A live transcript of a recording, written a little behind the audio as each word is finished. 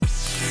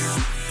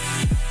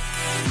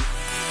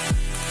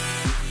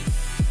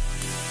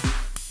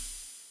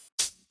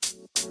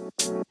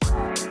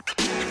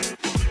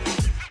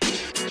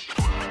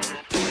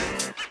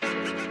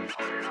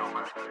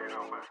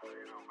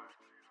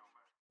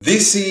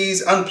This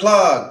is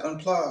Unplugged,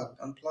 Unplugged,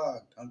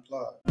 Unplugged,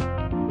 Unplugged.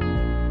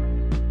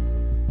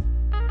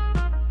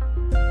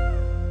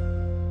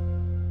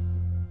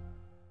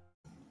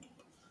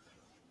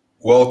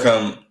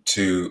 Welcome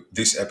to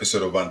this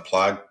episode of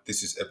Unplugged.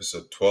 This is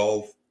episode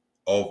 12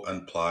 of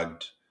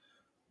Unplugged,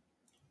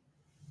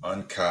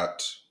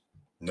 uncut,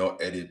 no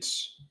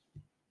edits,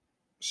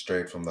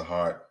 straight from the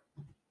heart,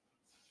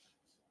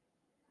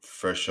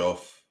 fresh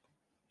off,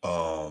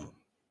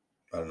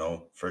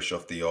 fresh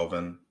off the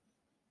oven.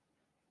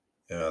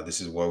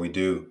 This is what we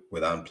do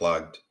with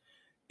Unplugged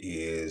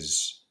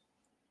is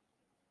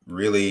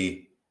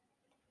really,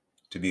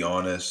 to be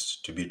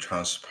honest, to be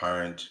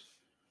transparent.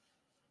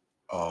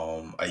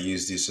 I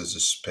use this as a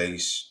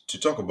space to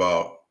talk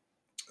about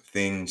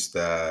things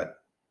that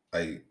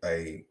I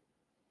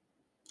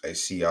I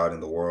see out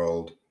in the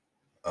world,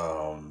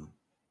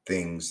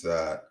 things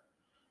that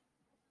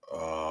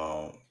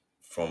uh,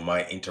 from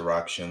my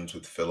interactions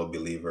with fellow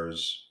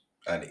believers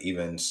and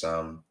even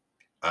some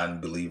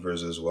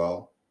unbelievers as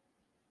well.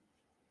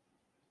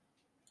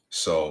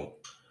 So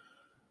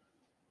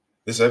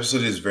this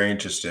episode is very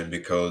interesting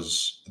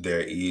because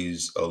there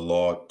is a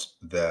lot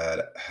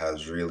that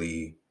has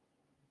really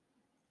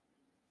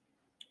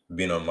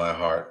been on my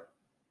heart,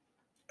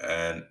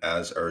 and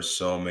as are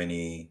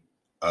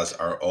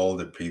all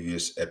the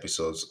previous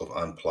episodes of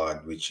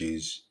Unplugged, which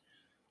is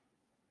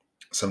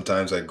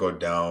sometimes I go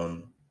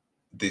down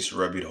this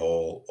rabbit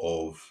hole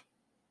of,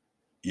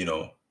 you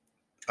know,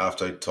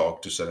 after I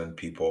talk to certain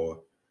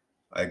people,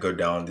 I go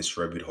down this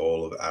rabbit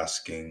hole of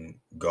asking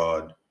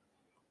God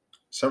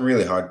some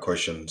really hard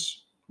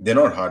questions. They're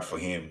not hard for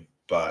him,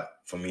 but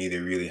for me,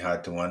 they're really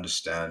hard to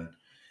understand.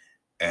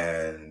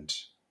 And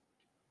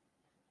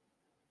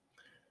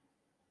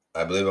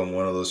I believe I'm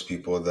one of those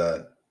people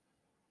that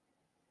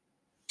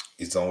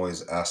is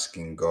always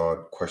asking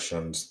God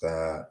questions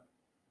that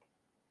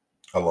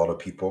a lot of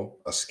people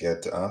are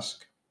scared to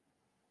ask.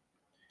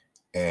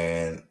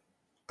 And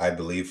I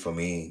believe for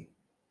me,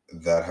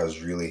 that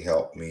has really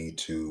helped me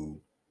to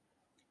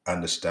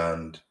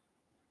understand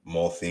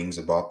more things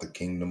about the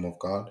kingdom of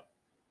God.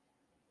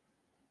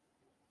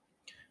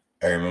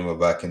 I remember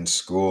back in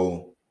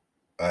school,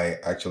 I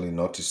actually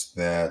noticed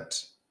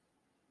that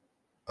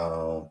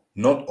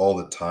not all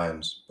the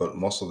times, but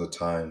most of the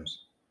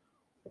times,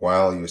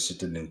 while you're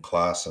sitting in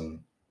class and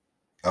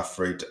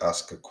afraid to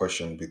ask a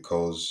question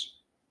because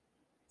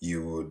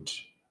you would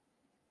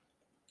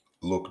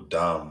look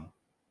dumb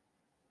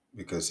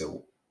because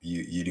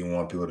you didn't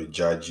want people to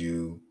judge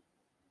you,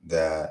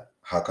 that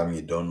how come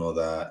you don't know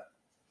that?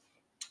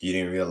 You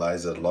didn't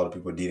realize that a lot of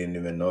people didn't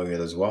even know it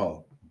as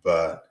well.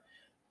 But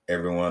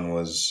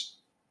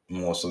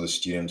most of the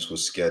students were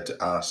scared to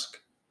ask.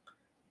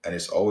 And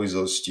it's always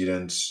those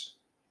students,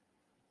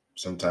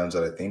 sometimes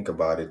that I think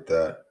about it,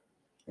 that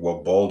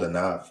were bold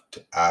enough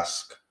to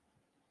ask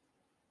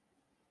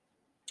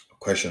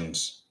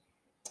questions,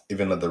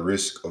 even at the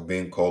risk of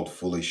being called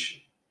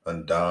foolish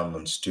and dumb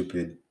and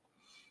stupid,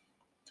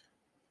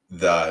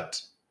 that,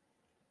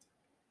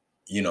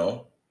 you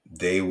know,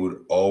 they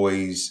would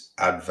always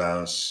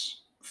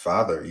advance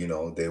farther.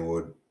 They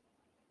would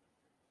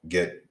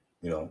get,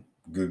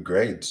 good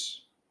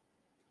grades.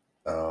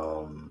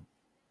 Um,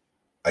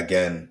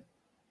 Again,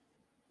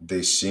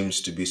 there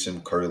seems to be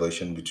some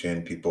correlation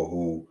between people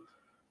who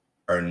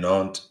are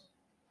not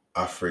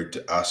afraid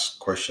to ask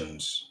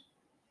questions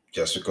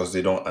just because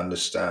they don't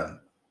understand.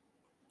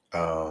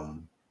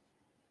 Um,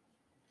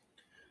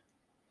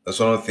 that's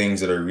one of the things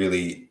that I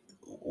really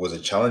was a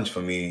challenge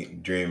for me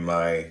during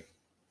my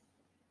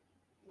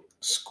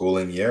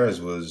schooling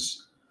years.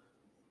 Was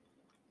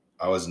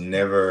I was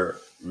never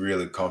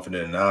really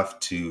confident enough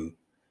to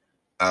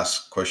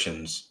ask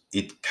questions.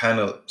 It kind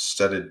of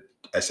started.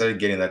 I started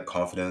getting that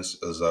confidence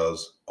as I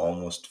was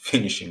almost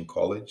finishing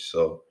college.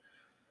 So,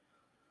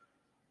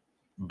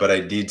 but I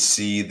did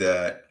see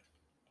that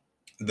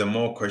the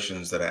more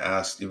questions that I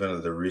asked, even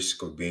at the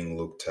risk of being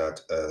looked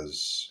at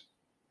as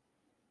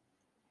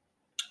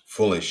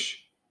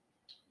foolish,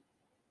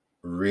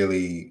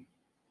 really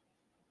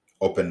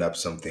opened up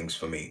some things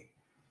for me.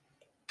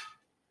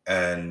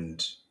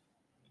 And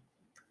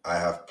I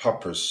have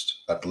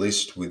purposed, at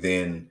least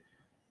within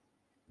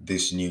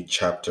this new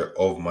chapter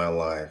of my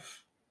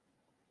life,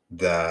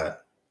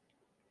 that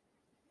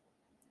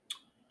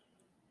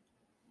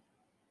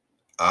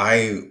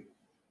I,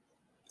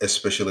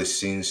 especially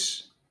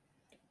since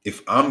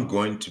if I'm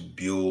going to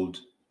build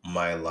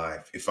my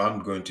life, if I'm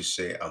going to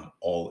say I'm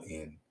all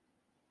in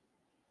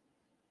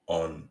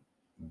on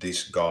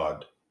this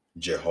God,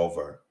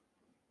 Jehovah,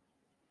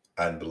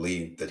 and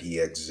believe that He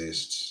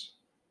exists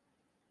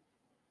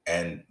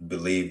and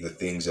believe the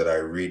things that I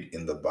read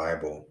in the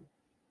Bible,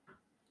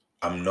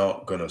 I'm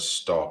not going to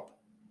stop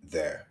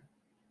there.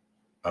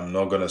 I'm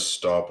not going to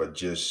stop at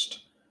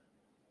just,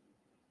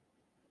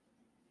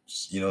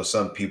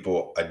 some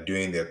people are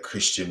doing their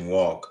Christian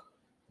walk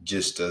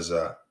just as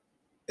a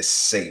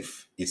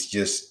safe, it's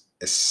just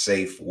a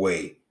safe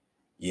way,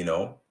 you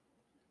know?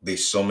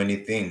 There's so many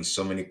things,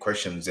 so many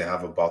questions they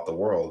have about the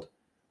world,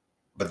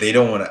 but they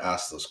don't want to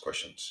ask those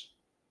questions.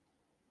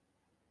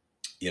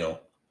 You know,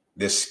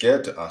 they're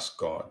scared to ask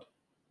God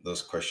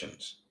those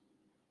questions.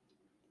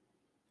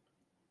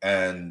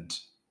 And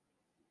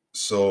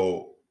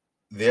so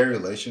their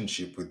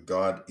relationship with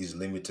God is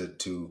limited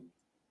to,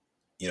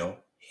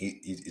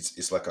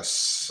 it's like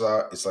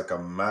it's like a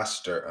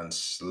master and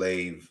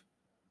slave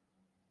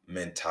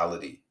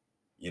mentality,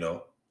 you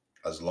know,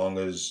 as long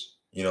as,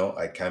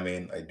 I come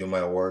in, I do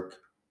my work.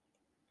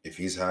 If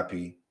he's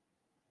happy,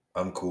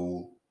 I'm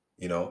cool.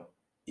 You know,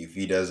 if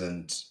he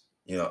doesn't,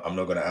 I'm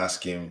not going to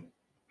ask him,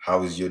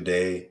 how is your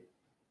day?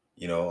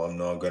 I'm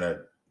not going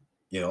to,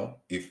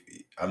 if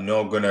I'm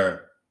not going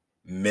to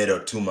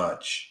meddle too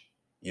much,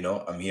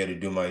 I'm here to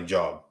do my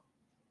job.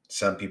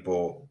 Some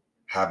people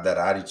have that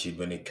attitude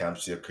when it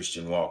comes to a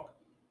Christian walk.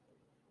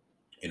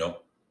 You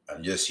know,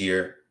 I'm just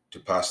here to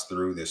pass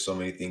through. There's so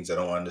many things I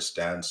don't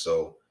understand.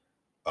 So,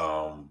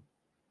 um,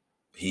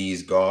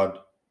 he's God,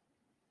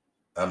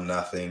 I'm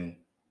nothing.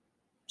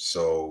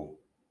 So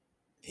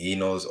he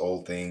knows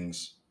all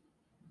things.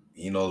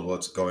 He knows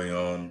what's going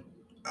on.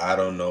 I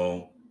don't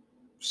know.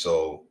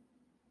 So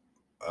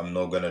I'm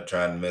not gonna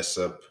try and mess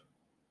up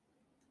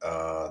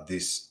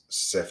this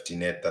safety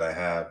net that I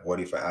have. What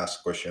if I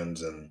ask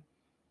questions and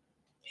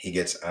he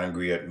gets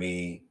angry at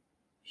me?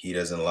 He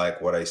doesn't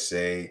like what I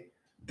say.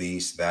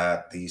 These,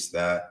 that.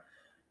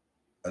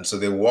 And so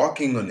they're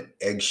walking on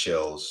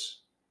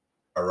eggshells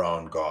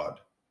around God.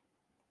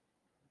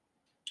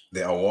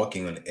 They are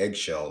walking on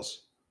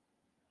eggshells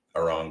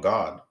around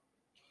God.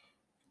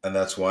 And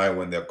that's why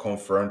when they're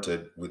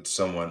confronted with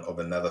someone of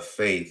another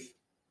faith,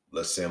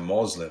 let's say a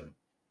Muslim,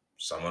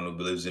 someone who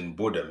believes in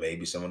Buddha,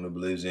 maybe someone who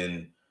believes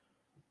in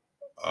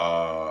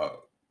uh,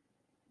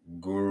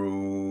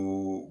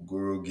 Guru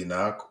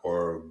Ginak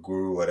or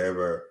Guru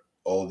whatever,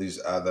 all these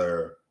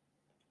other,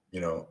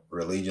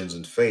 religions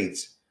and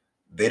faiths,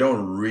 they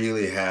don't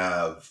really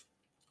have,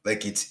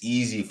 like, it's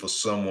easy for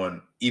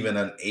someone, even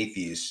an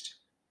atheist,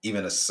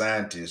 even a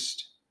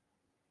scientist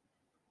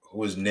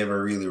who has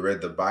never really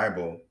read the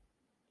Bible,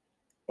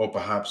 or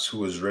perhaps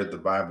who has read the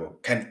Bible,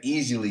 can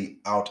easily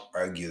out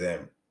argue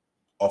them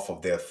off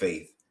of their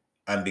faith.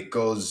 And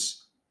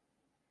because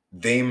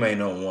they may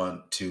not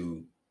want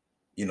to,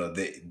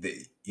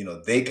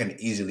 they can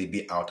easily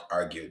be out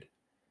argued.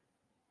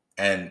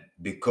 And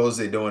because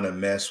they don't want to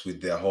mess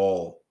with their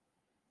whole,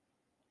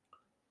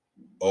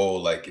 oh,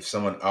 like if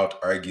someone out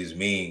argues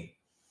me,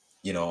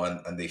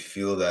 and they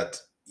feel that,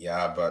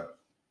 yeah, but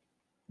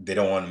they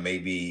don't want to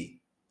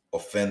maybe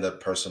offend that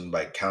person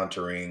by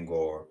countering,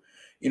 or,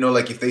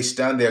 like if they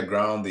stand their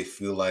ground, they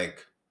feel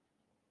like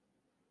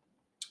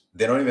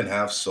they don't even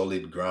have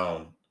solid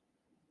ground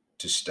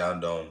to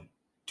stand on,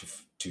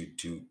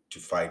 to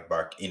fight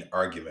back in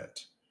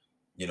argument,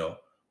 you know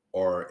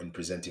or in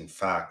presenting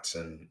facts,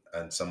 and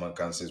someone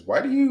can says,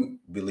 why do you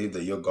believe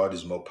that your God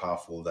is more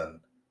powerful than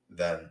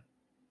than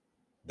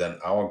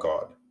our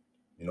God?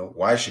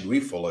 Why should we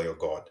follow your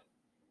God,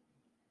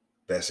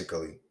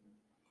 basically?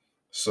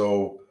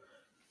 So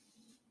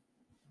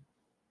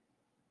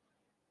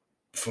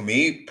for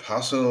me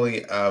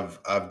personally,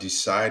 I've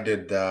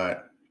decided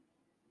that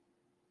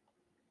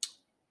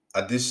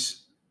at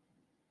this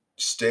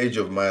stage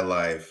of my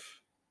life,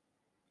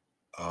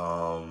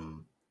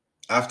 um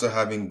after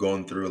having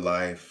gone through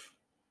life,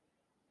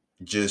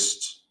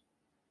 just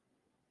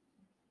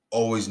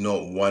always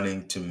not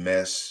wanting to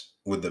mess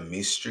with the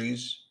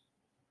mysteries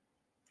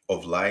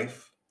of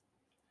life,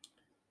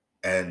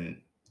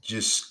 and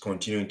just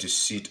continuing to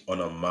sit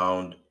on a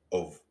mound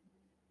of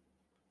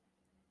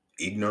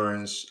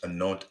ignorance and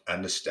not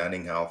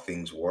understanding how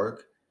things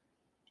work.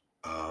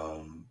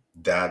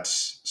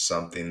 That's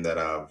something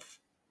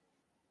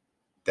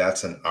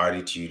that's an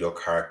attitude or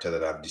character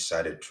that I've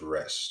decided to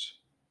rest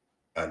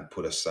and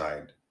put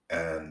aside.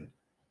 And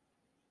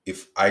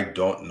if I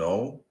don't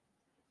know,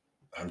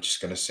 I'm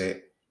just going to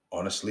say,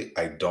 honestly,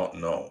 I don't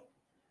know.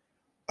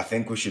 I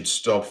think we should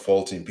stop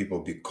faulting people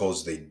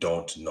because they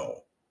don't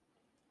know.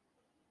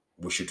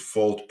 We should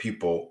fault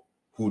people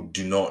who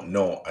do not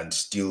know and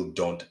still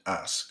don't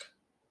ask.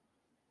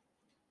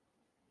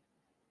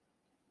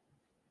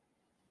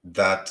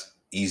 That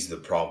is the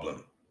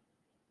problem.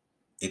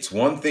 It's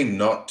one thing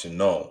not to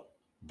know,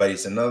 but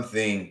it's another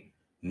thing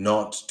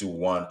not to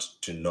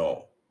want to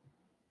know.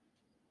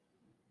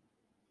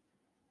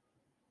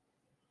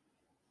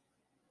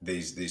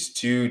 There's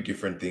two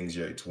different things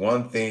here. It's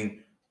one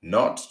thing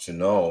not to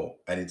know,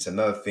 and it's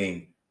another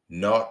thing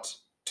not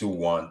to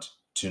want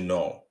to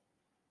know,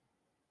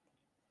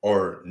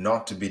 or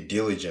not to be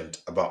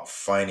diligent about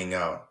finding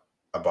out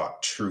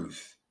about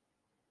truth.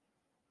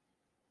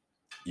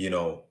 You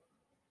know,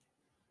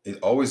 it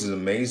always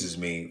amazes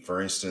me,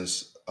 for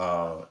instance,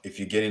 if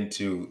you get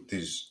into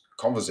these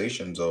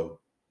conversations of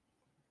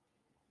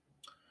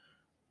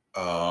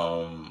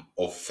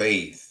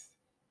faith,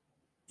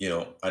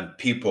 and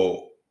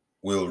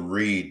will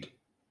read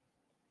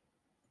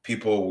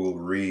people will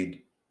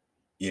read,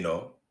 you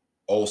know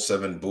all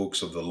seven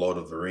books of the Lord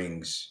of the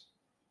Rings,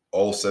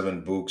 all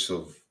seven books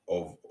of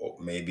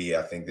maybe,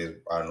 I think there's,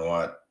 I don't know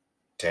what,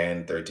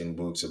 10, 13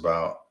 books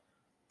about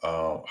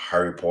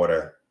Harry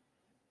Potter.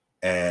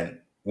 And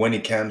when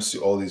it comes to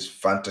all these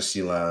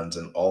fantasy lands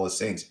and all these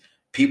things,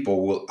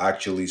 people will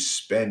actually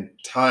spend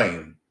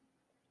time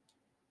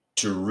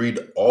to read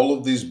all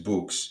of these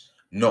books,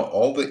 know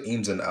all the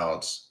ins and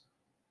outs,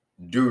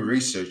 do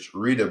research,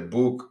 read a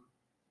book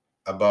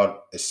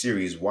about a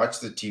series, watch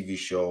the TV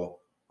show,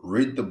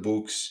 read the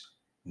books,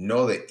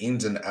 know the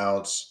ins and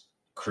outs,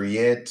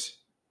 create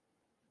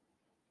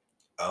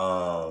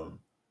um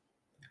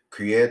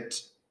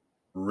create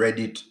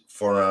Reddit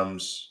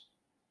forums,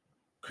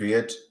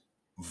 create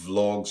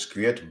vlogs,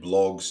 create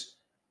blogs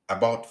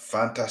about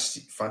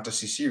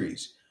fantasy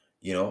series.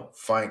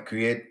 Find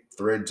create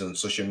threads on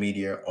social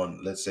media,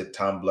 on let's say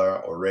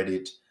Tumblr or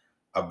Reddit,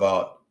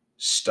 about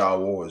Star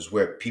Wars,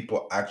 where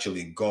people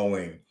actually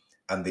going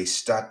and they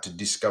start to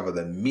discover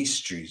the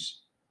mysteries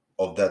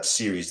of that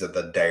series that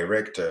the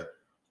director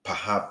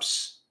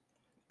perhaps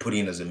put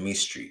in as a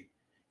mystery.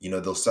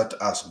 They'll start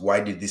to ask, why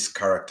did this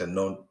character,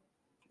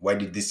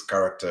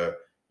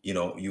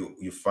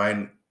 you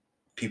find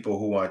people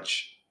who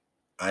watch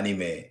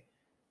anime,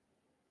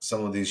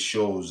 some of these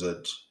shows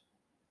that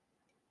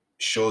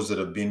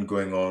have been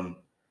going on,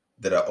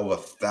 that are over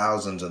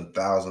thousands and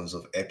thousands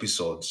of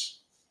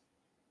episodes,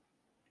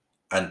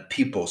 and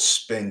people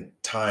spend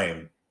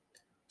time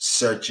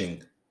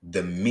searching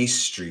the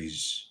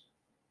mysteries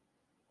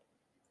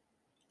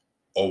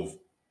of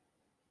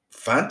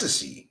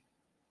fantasy,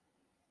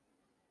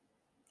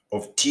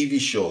 of TV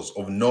shows,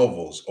 of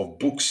novels, of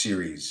book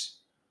series,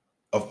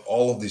 of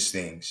all of these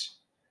things.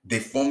 They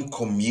form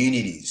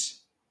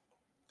communities.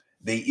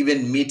 They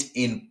even meet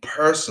in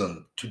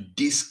person to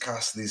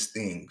discuss these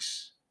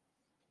things.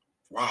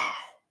 Wow.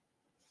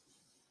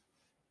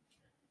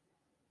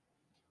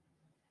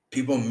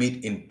 People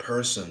meet in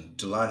person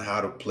to learn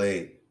how to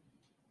play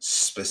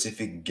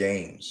specific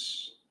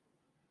games.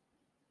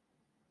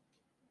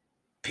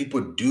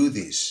 People do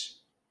this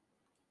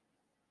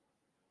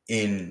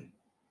in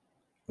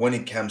when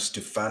it comes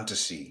to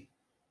fantasy,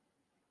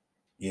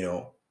 you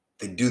know,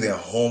 they do their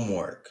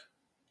homework.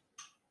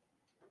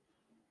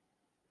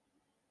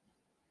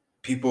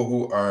 People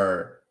who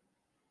are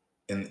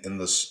in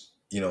this,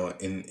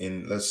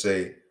 in let's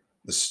say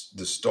the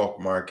stock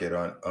market,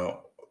 on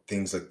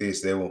things like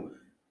this, they'll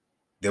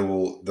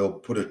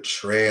put a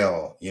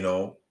trail, they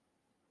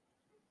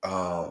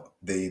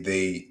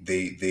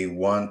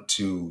want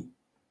to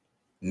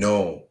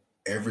know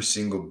every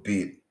single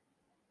bit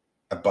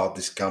about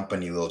this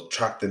company. They'll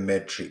track the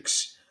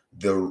metrics,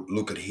 they'll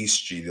look at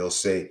history, they'll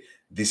say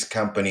this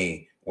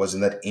company was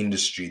in that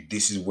industry,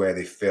 this is where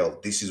they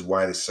failed, this is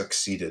why they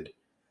succeeded.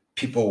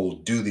 People will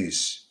do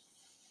this.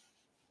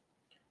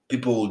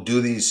 People will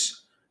do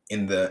this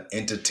in the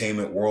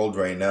entertainment world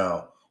right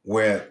now,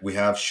 where we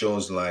have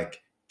shows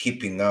like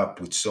Keeping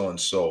Up with So and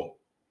So,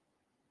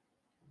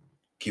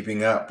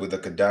 Keeping Up with the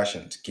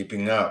Kardashians,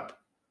 Keeping Up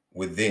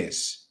with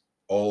this,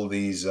 all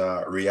these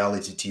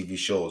reality TV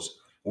shows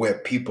where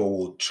people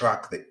will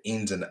track the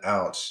ins and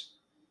outs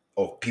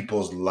of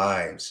people's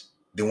lives.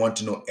 They want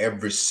to know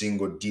every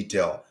single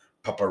detail.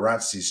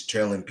 Paparazzi is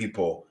trailing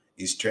people,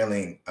 is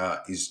trailing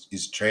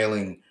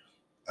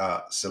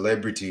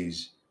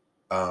celebrities.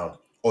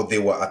 Or they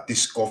were at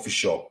this coffee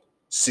shop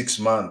 6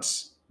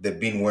 months. They've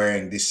been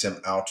wearing this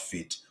same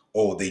outfit.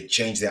 Or they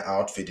changed their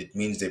outfit. It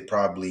means they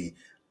probably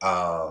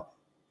uh,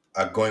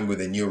 are going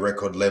with a new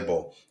record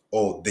label.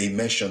 Or they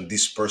mentioned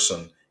this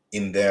person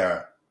in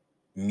their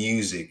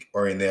music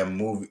or in their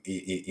movie,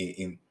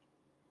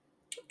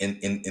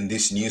 in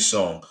this new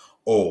song.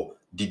 Oh,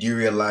 did you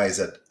realize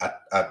that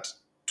at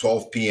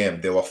 12 p.m.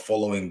 they were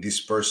following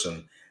this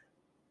person,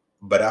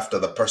 but after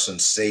the person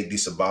said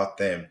this about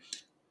them,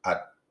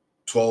 at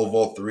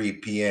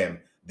 12:03 p.m.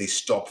 they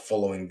stopped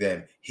following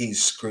them? His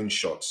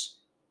screenshots.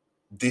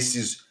 This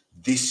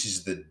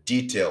is the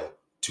detail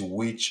to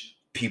which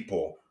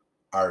people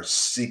are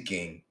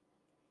seeking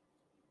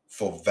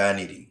for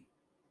vanity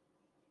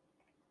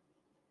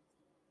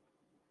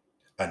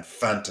and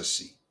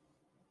fantasy.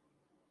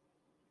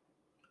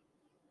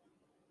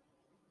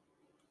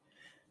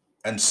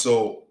 And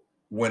so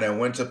when I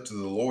went up to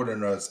the Lord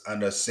and I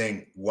was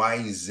saying, why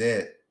is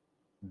it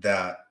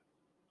that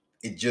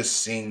it just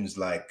seems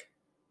like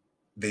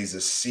there's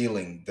a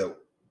ceiling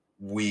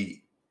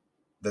we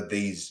that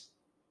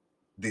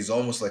there's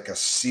almost like a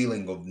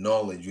ceiling of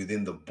knowledge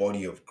within the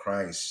body of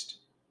Christ,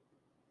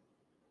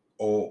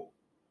 or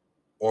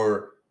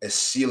a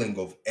ceiling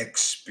of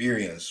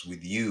experience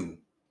with you.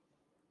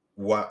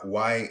 Why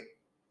why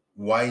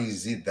why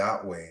is it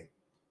that way?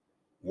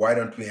 Why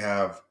don't we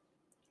have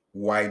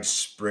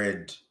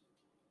widespread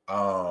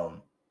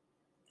um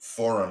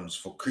forums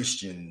for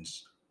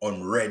Christians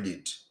on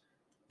Reddit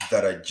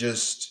that are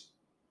just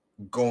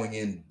going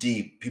in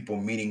deep, people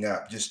meeting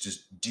up just to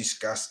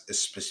discuss a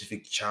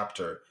specific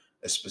chapter,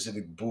 a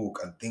specific book,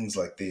 and things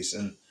like this?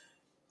 And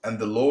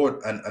the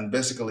Lord, and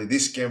basically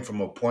this came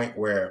from a point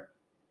where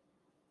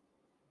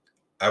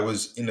I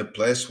was in a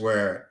place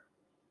where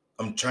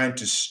I'm trying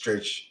to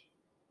stretch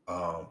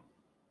um,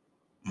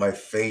 my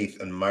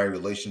faith and my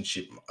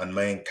relationship and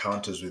my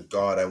encounters with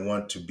God. I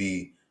want to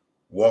be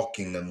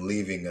walking and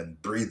living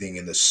and breathing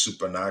in the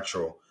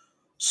supernatural.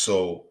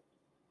 So,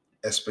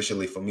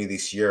 especially for me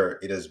this year,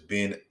 it has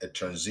been a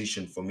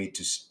transition for me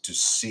to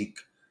seek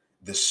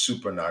the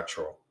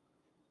supernatural,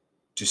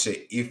 to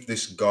say if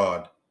this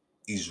God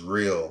is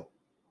real,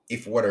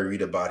 if what I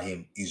read about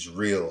him is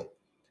real,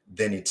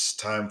 then it's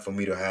time for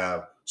me to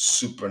have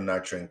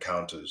supernatural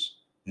encounters,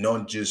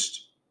 not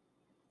just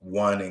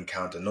one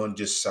encounter, not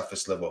just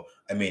surface level.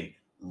 I mean,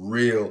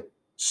 real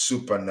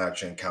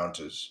supernatural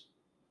encounters.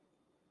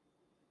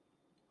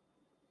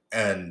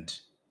 And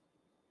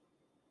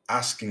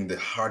asking the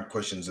hard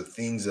questions, the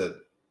things that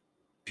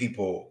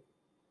people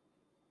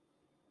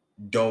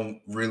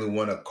don't really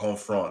want to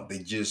confront.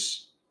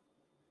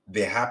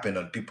 They happen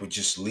and people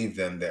just leave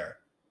them there.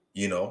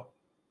 You know,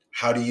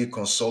 how do you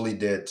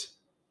consolidate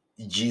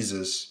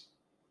Jesus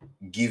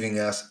giving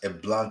us a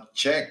blank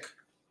check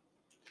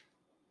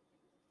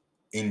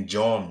in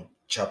John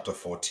chapter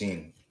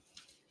 14?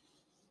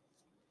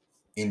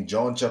 In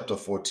John chapter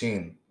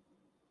 14,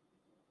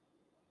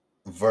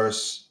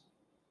 verse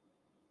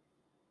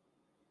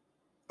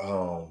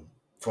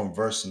from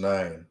verse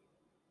 9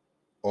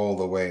 all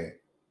the way.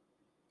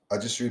 I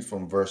just read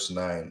from verse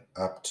 9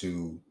 up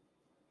to,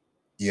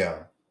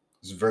 yeah,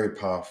 it's very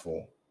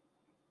powerful.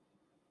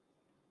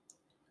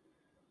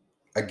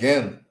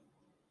 Again,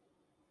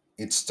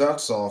 it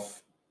starts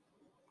off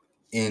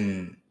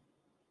in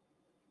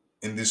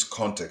this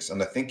context,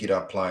 and I think it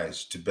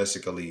applies to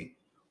basically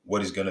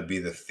what is going to be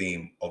the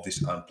theme of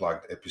this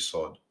unplugged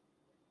episode.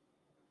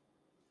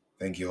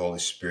 Thank you, Holy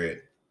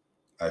Spirit.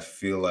 I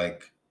feel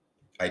like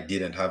I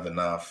didn't have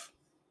enough.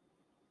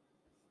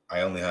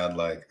 I only had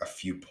like a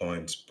few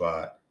points,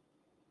 but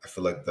I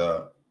feel like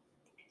the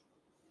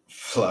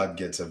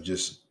floodgates have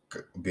just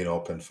been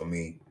opened for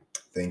me.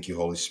 Thank you,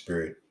 Holy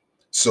Spirit.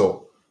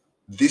 So,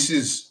 this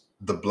is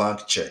the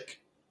blank check.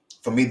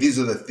 For me, these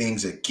are the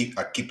things that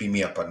are keeping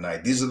me up at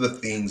night. These are the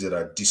things that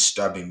are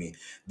disturbing me.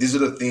 These are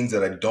the things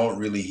that I don't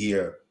really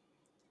hear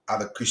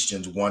other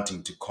Christians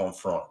wanting to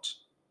confront.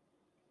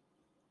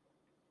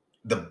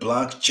 The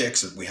blank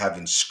checks that we have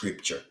in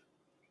scripture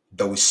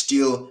that we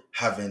still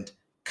haven't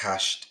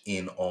cashed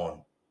in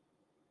on.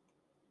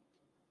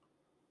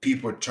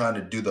 People are trying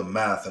to do the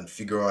math and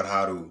figure out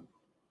how to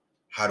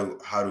how to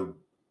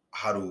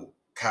how to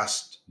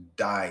cast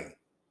die,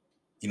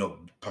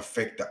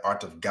 perfect the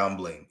art of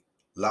gambling.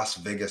 Las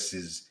Vegas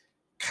is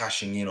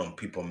cashing in on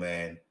people,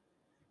 man.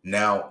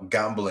 Now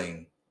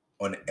gambling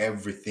on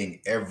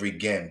everything, every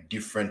game,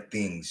 different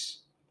things.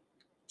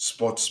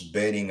 Sports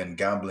betting and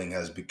gambling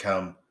has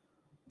become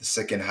the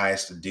second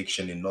highest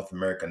addiction in North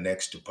America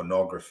next to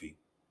pornography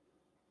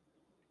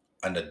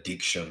and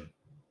addiction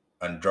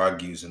and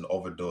drug use and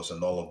overdose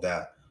and all of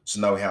that.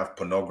 So now we have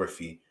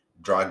pornography,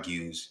 drug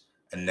use,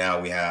 and now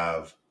we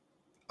have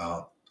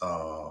uh,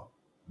 uh,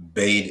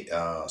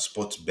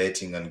 sports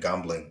betting and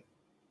gambling.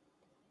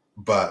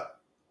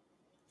 But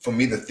for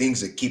me, the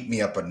things that keep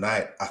me up at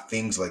night are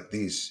things like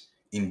this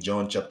in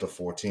John chapter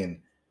 14,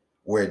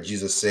 where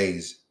Jesus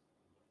says,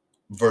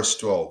 verse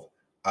 12,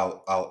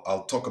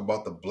 I'll talk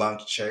about the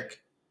blank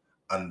check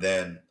and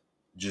then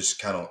just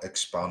kind of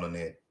expound on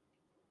it.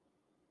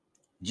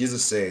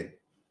 Jesus said,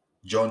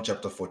 John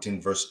chapter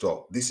 14, verse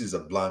 12, this is a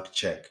blank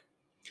check.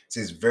 It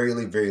says,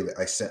 verily, verily,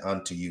 I say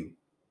unto you,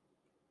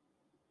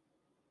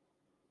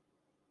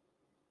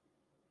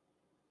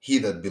 he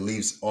that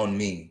believes on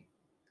me,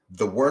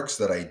 the works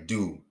that I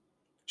do,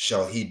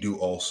 shall he do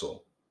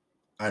also.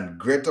 And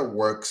greater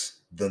works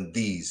than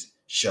these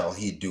shall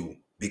he do,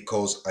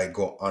 because I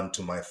go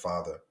unto my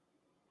Father.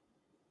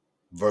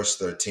 Verse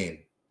 13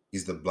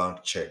 is the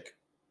blank check.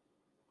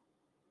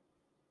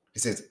 He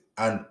says,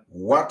 and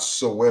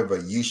whatsoever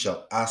ye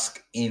shall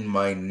ask in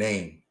my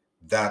name,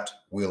 that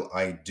will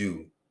I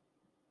do,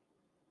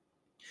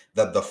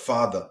 that the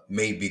Father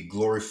may be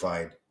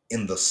glorified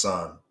in the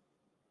Son.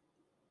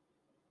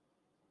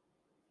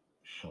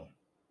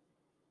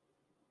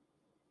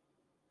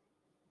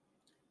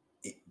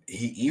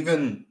 He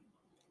even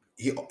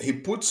he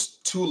puts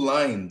two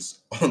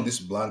lines on this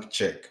blank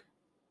check.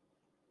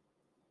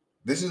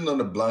 This is not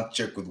a blank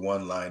check with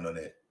one line on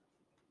it,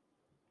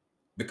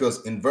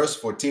 because in verse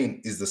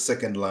 14 is the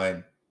second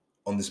line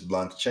on this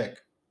blank check.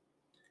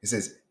 It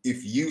says,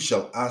 if you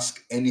shall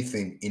ask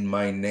anything in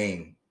my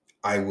name,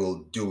 I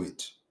will do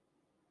it.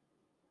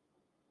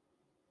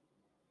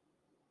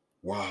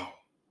 Wow.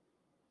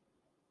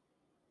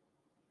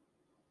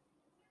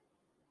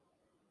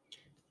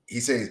 He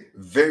says,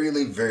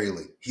 verily,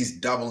 verily, he's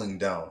doubling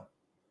down.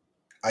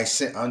 I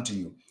say unto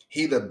you,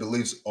 he that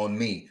believes on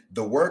me,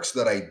 the works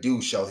that I do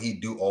shall he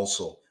do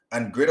also,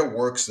 and greater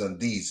works than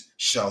these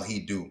shall he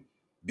do,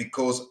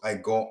 because I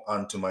go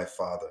unto my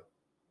Father.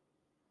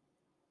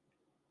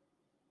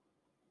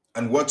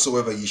 And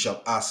whatsoever ye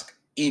shall ask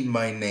in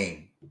my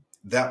name,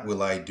 that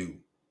will I do,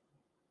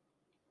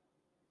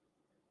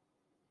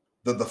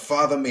 that the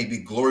Father may be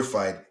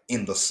glorified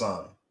in the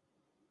Son.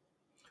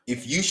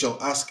 If you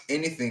shall ask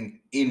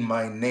anything in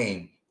my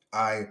name,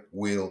 I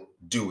will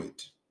do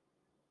it.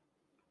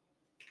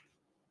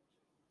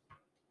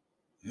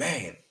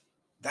 Man,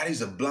 that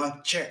is a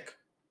blank check.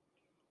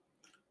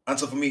 And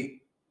so for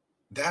me,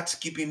 That's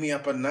keeping me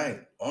up at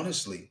night.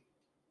 Honestly,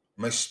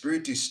 my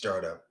spirit is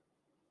stirred up.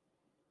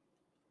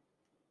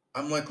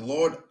 I'm like,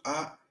 Lord,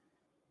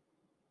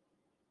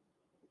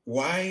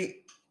 why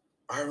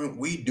aren't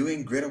we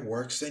doing greater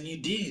works than you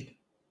did?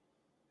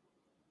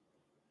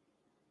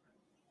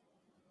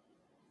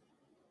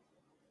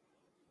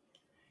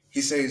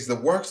 He says, the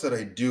works that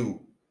I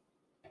do,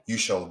 you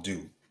shall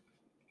do.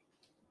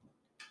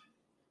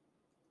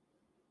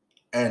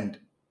 And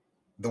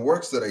the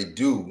works that I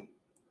do,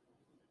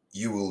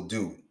 you will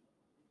do.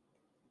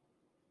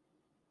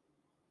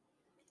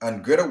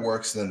 And greater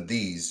works than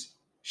these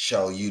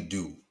shall you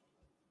do.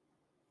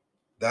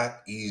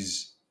 That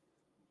is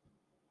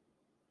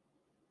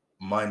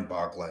mind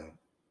boggling.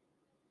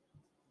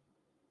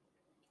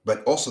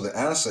 But also, the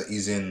answer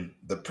is in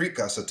the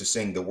precursor to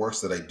saying, the works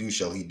that I do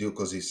shall he do,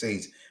 because he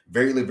says,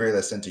 verily, verily,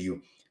 I say to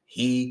you,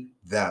 he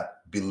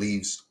that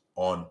believes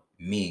on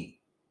me,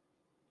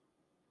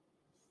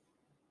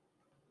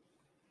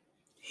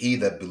 he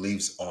that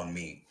believes on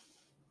me.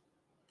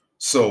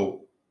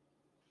 So,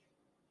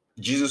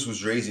 Jesus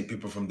was raising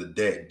people from the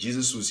dead.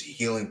 Jesus was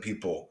healing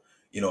people.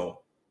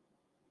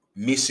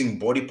 Missing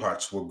body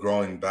parts were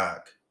growing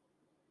back.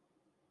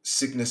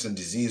 Sickness and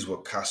disease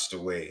were cast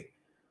away.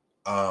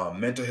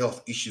 Mental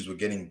health issues were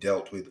getting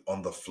dealt with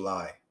on the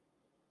fly.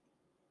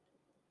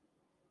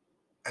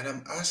 And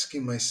I'm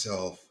asking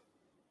myself,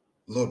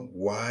 Lord,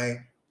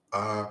 why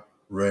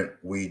aren't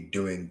we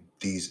doing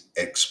these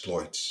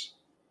exploits?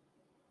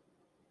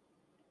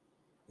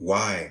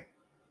 Why?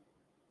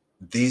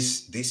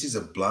 This is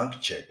a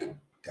blank check,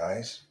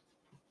 guys.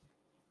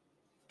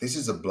 This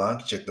is a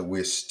blank check that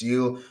we're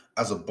still,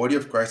 as a body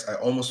of Christ, I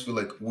almost feel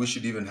like we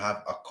should even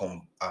have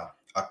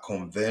a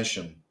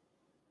convention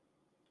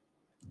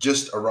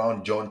just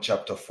around John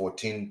chapter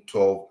 14,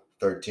 12,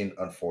 13,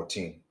 and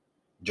 14.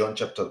 John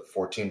chapter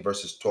 14,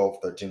 verses 12,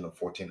 13, and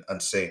 14,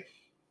 and say,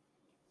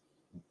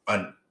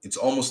 and it's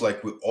almost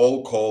like we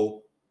all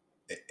call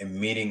a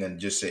meeting and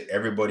just say,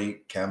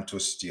 everybody come to a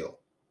still.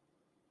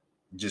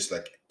 Just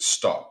like,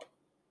 stop.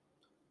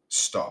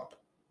 Stop.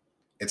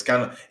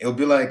 It'll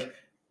be like,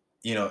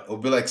 it'll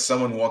be like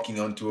someone walking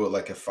onto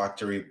like a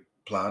factory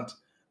plant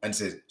and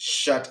says,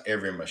 shut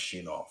every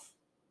machine off.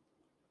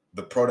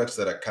 The products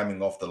that are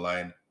coming off the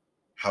line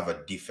have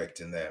a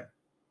defect in them.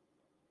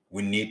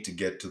 We need to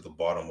get to the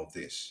bottom of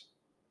this.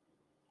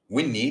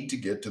 We need to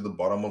get to the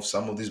bottom of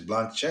some of these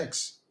blank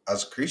checks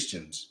as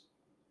Christians.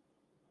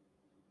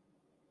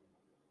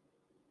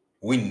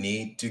 We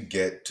need to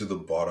get to the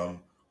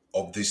bottom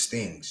of these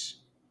things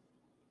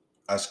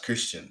as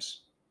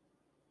Christians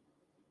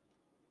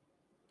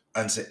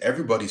and say,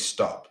 everybody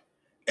stop.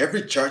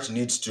 Every church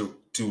needs to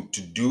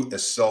do a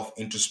self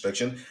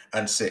introspection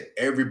and say,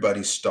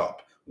 everybody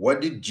stop.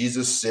 What did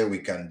Jesus say we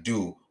can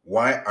do?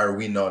 Why are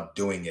we not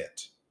doing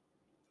it?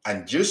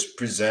 And just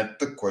present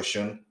the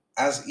question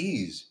as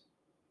is.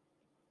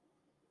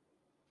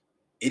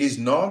 It is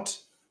not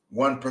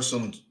one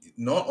person,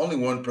 not only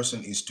one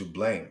person is to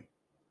blame.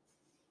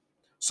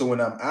 So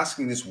when I'm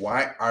asking this,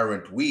 why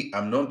aren't we?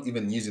 I'm not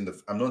even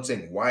I'm not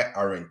saying, why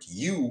aren't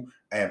you?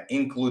 I am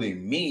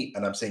including me,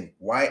 and I'm saying,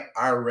 why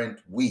aren't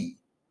we?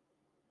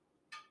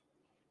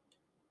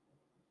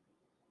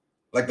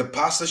 Like the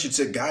pastor should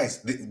say,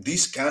 guys,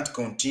 this can't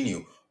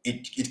continue.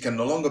 It can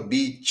no longer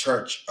be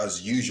church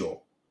as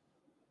usual.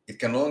 It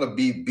can no longer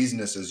be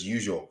business as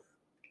usual.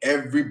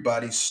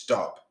 Everybody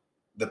stop.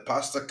 The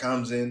pastor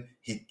comes in,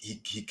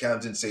 he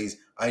comes in and says,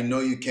 I know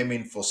you came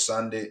in for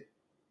Sunday,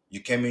 you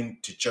came in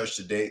to church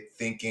today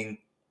thinking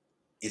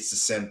it's the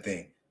same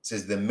thing.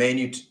 Says the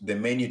menu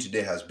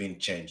today has been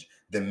changed.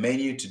 The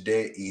menu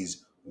today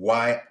is,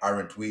 why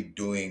aren't we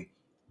doing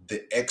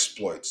the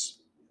exploits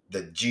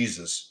that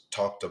Jesus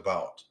talked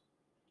about?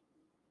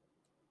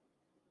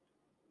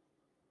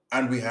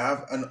 And we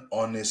have an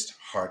honest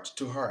heart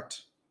to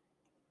heart.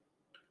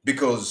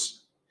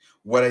 Because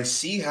what I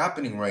see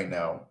happening right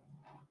now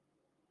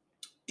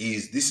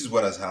is, this is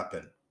what has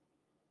happened.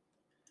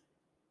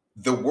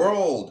 The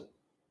world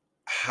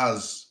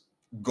has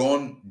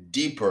gone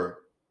deeper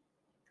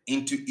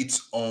into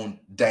its own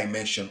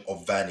dimension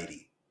of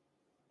vanity,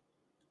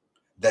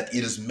 that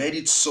it has made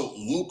it so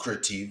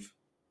lucrative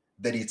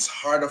that it's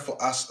harder for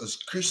us as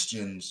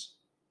Christians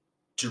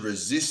to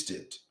resist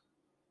it.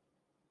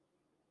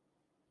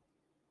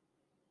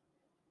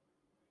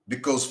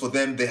 Because for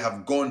them, they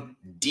have gone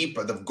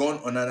deeper, they've gone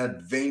on an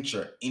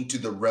adventure into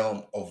the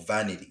realm of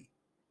vanity.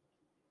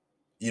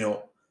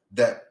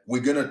 That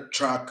we're going to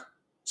track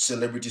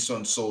celebrity so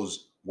and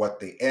so's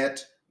what they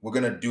ate. We're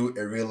going to do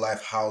a real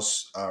life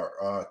house,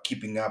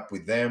 keeping up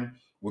with them.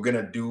 We're going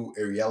to do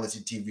a reality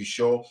TV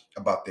show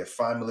about their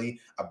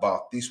family,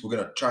 about this. We're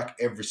going to track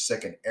every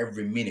second,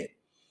 every minute.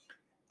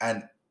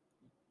 And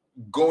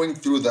going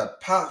through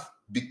that path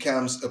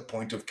becomes a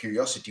point of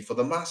curiosity for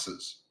the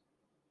masses,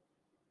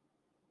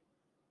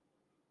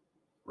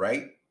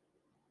 right?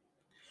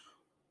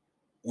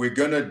 We're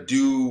going to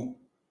do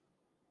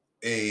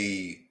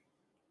a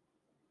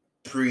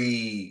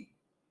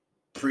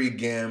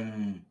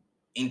pre-game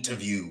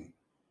interview,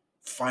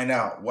 find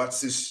out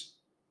what's this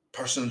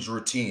person's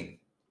routine,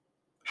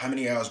 How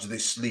many hours do they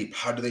sleep?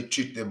 How do they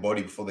treat their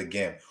body before the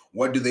game?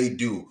 What do they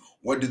do?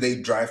 What do they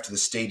drive to the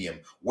stadium?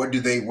 What do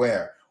they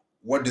wear?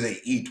 What do they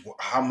eat?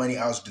 How many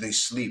hours do they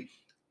sleep?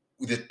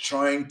 They're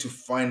trying to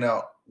find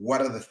out what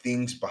are the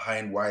things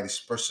behind why this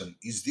person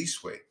is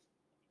this way.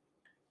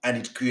 And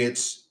it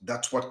creates,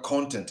 that's what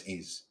content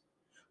is.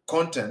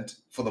 Content,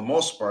 for the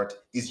most part,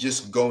 is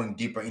just going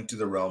deeper into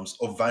the realms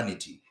of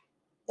vanity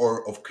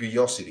or of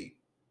curiosity.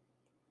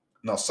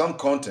 Now, some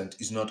content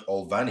is not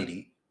all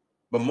vanity,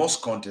 but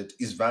most content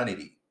is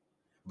vanity.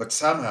 But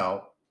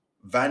somehow,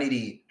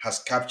 vanity has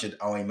captured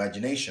our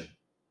imagination.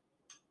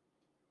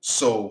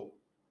 So,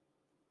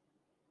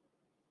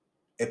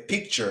 a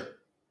picture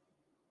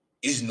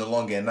is no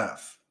longer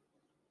enough.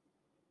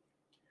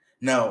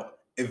 Now,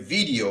 a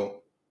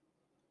video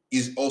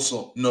is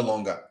also no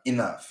longer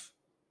enough.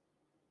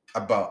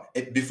 About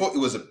it, before it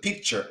was a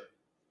picture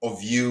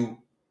of you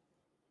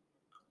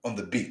on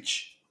the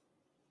beach,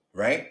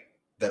 right?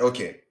 That,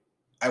 okay,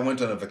 I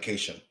went on a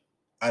vacation.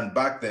 And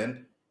back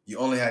then, you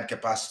only had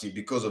capacity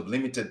because of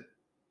limited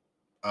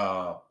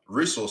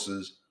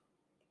resources.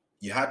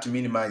 You had to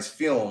minimize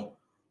film,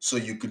 so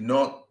you could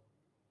not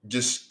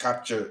just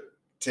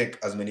take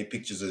as many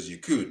pictures as you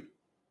could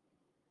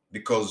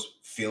because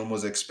film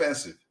was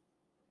expensive.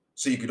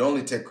 So you could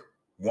only take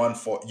one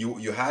for you.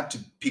 You had to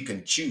pick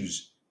and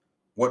choose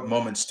what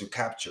moments to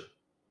capture.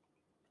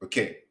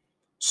 Okay,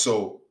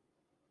 so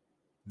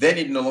then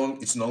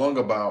it's no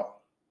longer about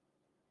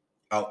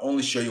I'll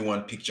only show you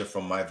one picture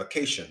from my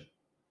vacation.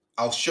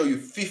 I'll show you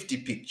 50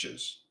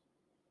 pictures.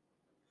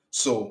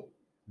 So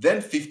then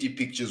 50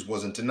 pictures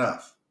wasn't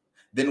enough.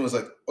 Then it was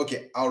like,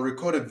 okay, I'll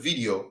record a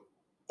video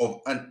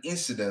of an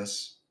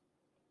incidence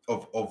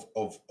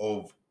I'll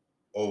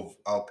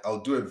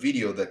do a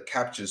video that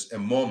captures a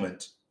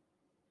moment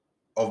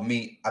of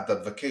me at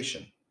that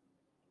vacation.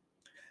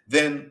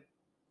 Then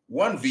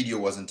one video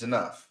wasn't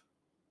enough.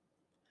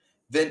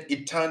 Then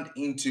it turned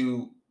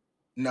into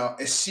now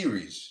a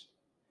series.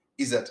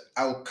 Is that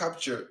I'll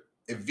capture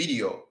a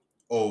video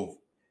of,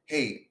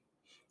 hey,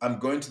 I'm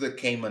going to the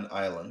Cayman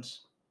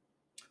Islands.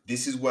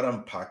 This is what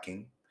I'm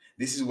packing.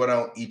 This is what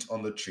I'll eat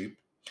on the trip.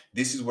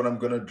 This is what I'm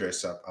going to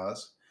dress up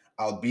as.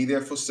 I'll be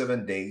there for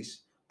 7 days.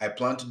 I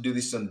plan to do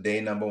this on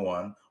day number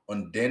 1.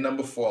 On day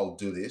number 4, I'll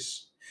do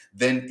this.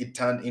 Then it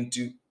turned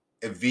into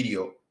a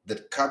video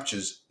that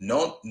captures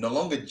no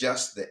longer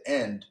just the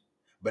end,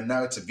 but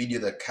now it's a video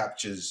that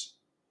captures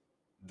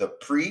the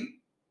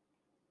pre,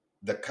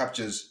 that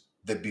captures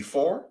the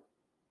before,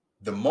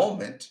 the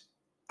moment,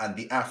 and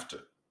the after.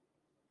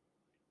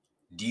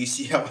 Do you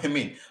see how I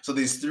mean? So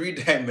there's 3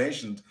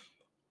 dimensions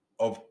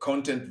of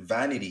content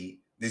vanity.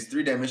 There's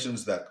 3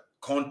 dimensions that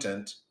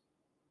content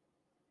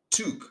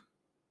took.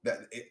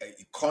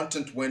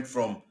 Content went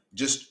from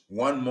just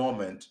one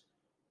moment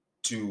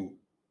to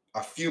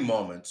a few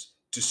moments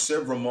to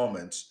several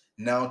moments,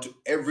 now to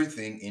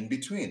everything in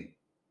between,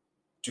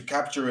 to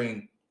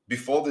capturing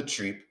before the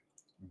trip,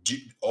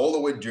 all the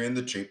way during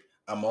the trip.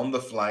 I'm on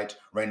the flight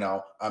right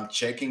now. I'm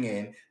checking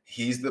in.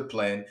 Here's the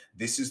plane.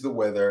 This is the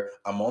weather.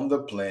 I'm on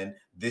the plane.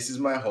 This is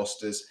my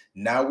hostess.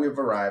 Now we've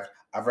arrived.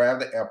 I've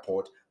arrived at the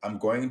airport. I'm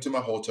going into my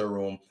hotel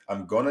room.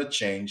 I'm gonna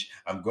change.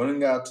 I'm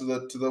going out to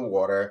the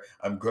water.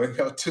 I'm going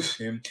out to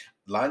swim.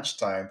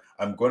 Lunchtime.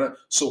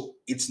 So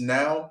it's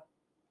no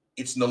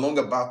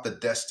longer about the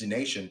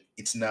destination.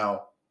 It's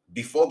now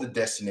before the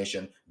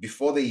destination,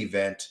 before the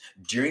event,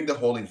 during the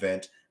whole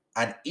event,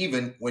 and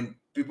even when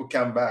people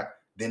come back,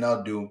 they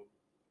now do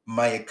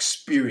my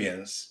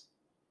experience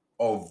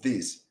of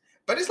this.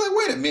 But it's like,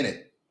 wait a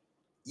minute,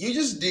 you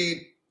just did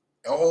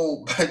a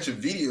whole bunch of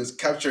videos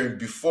capturing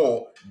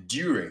before,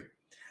 during,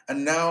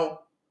 and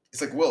now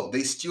it's like, well,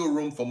 there's still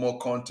room for more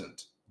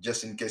content.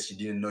 Just in case you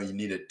didn't know you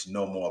needed to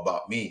know more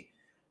about me,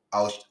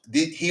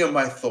 hear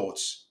my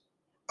thoughts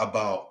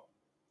about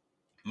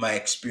my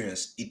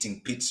experience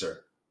eating pizza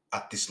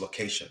at this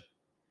location.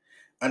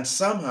 And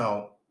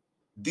somehow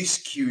this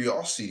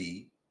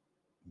curiosity,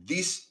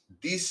 this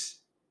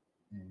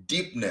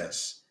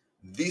deepness,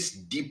 this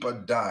deeper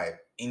dive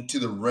into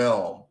the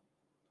realm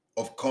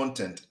of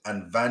content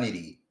and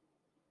vanity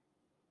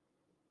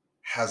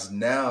has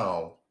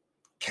now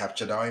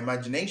captured our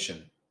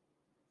imagination.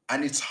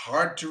 And it's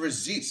hard to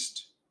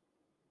resist.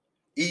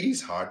 It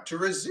is hard to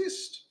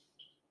resist.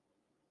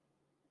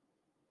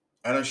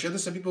 And I'm sure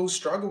there's some people who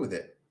struggle with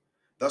it.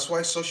 That's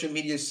why social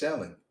media is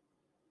selling.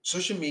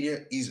 Social media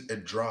is a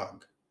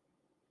drug.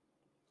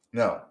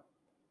 Now,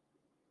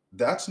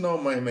 that's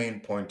not my main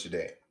point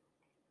today.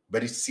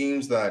 But it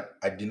seems that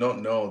I did not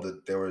know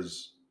that there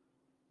was,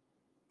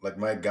 like,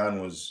 my gun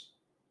was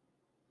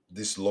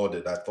this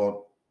loaded. I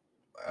thought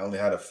I only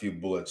had a few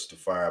bullets to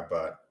fire,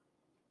 but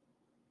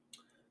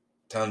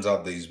turns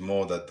out there's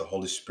more that the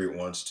Holy Spirit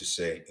wants to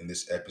say in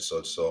this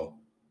episode. So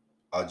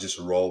I'll just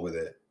roll with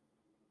it.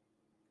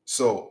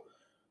 So,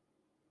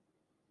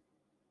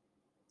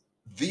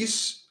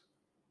 this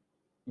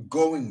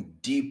going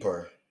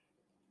deeper,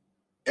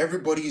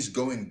 everybody's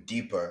going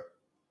deeper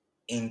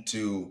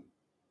into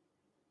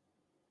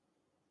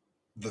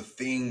the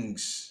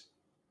things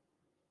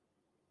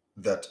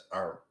that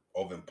are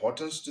of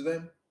importance to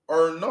them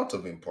or not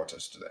of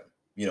importance to them,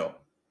 you know.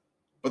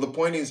 But the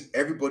point is,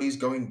 everybody's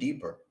going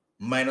deeper,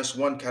 minus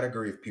one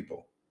category of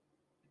people.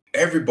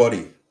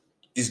 Everybody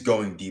is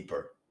going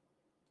deeper.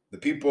 The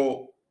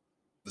people,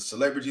 the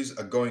celebrities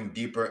are going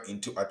deeper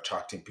into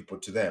attracting people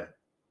to them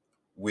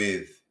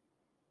with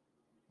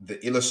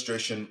the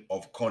illustration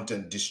of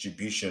content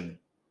distribution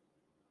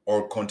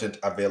or content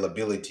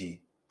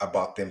availability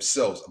about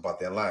themselves, about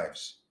their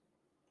lives.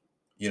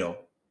 You know,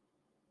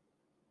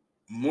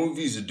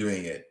 movies are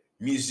doing it,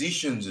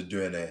 musicians are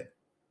doing it,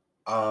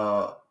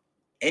 uh,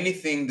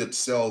 anything that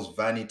sells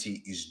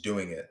vanity is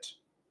doing it,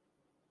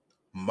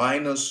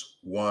 minus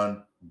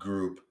one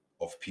group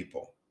of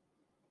people.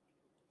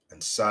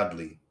 And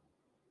sadly,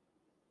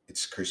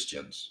 it's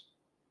Christians.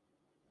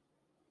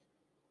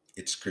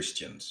 It's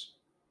Christians.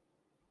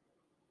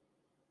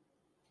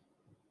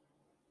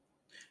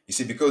 You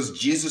see, because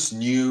Jesus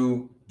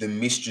knew the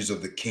mysteries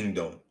of the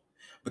kingdom,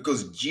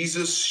 because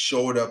Jesus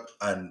showed up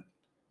and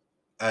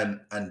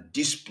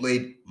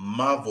displayed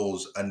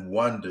marvels and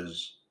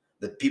wonders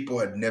that people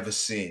had never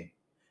seen,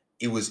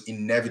 it was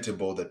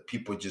inevitable that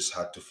people just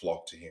had to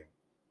flock to him.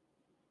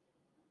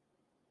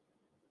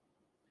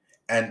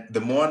 And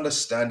the more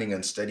understanding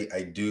and study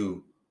I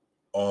do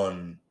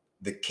on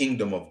the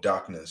kingdom of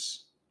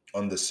darkness,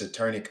 on the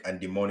satanic and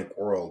demonic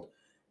world,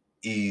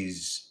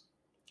 is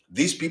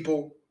these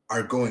people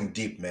are going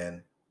deep,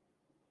 man.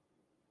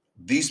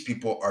 These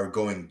people are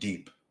going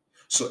deep.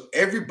 So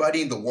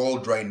everybody in the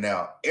world right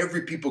now,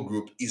 every people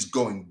group is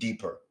going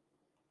deeper.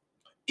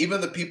 Even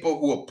the people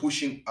who are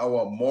pushing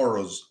our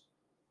morals,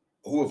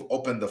 who have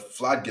opened the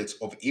floodgates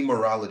of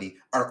immorality,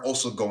 are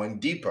also going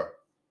deeper.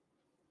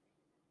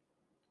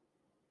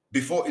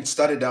 Before it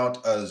started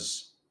out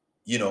as,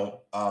 you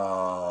know,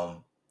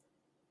 um,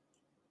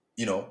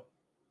 you know,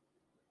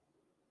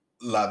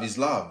 love is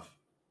love.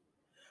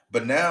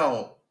 But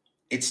now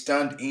it's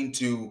turned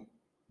into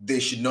there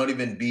should not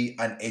even be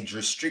an age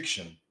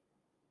restriction,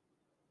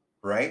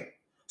 right?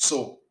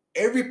 So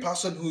every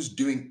person who's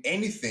doing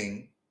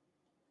anything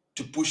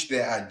to push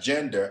their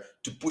agenda,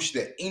 to push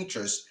their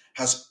interests,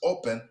 has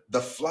opened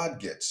the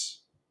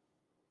floodgates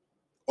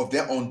of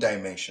their own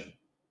dimension.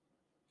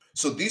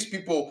 So these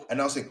people are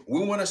now saying,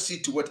 we want to see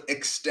to what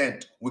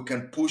extent we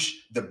can push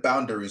the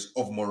boundaries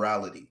of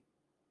morality.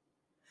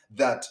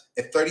 That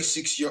a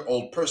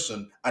 36-year-old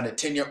person and a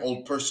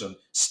 10-year-old person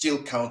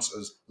still counts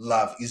as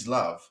love is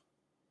love.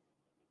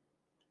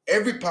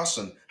 Every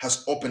person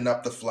has opened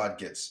up the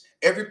floodgates.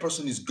 Every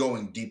person is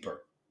going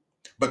deeper.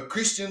 But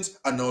Christians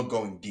are not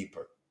going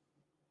deeper.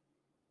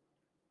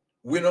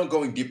 We're not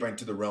going deeper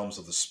into the realms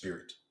of the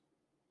spirit.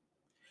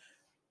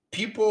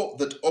 People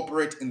that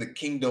operate in the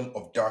kingdom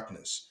of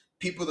darkness,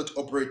 people that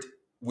operate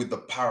with the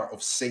power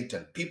of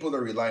Satan, people that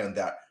rely on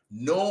that,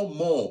 know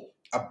more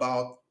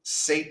about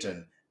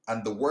Satan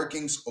and the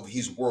workings of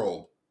his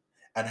world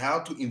and how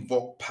to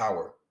invoke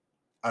power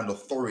and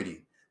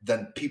authority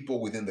than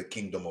people within the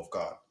kingdom of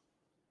God.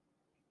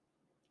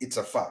 It's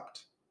a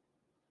fact.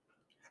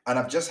 And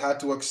I've just had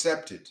to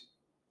accept it.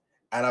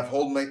 And I'm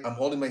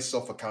holding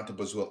myself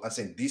accountable as well and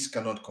saying this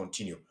cannot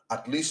continue,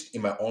 at least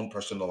in my own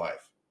personal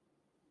life.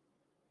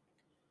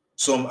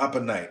 So I'm up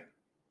at night.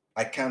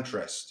 I can't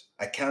rest.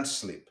 I can't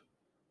sleep.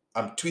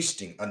 I'm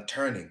twisting and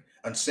turning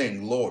and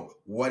saying, Lord,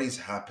 what is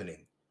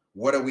happening?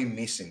 What are we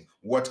missing?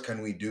 What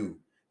can we do?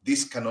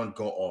 This cannot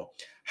go on.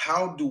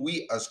 How do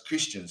we as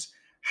Christians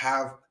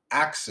have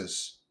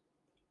access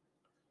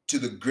to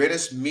the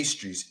greatest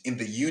mysteries in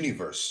the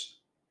universe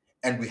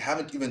and we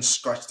haven't even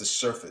scratched the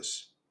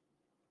surface?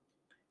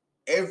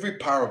 Every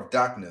power of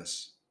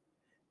darkness,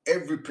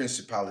 every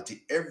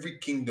principality, every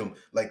kingdom,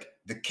 like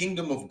the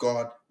kingdom of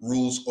God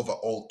rules over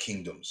all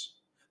kingdoms.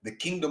 The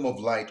kingdom of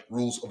light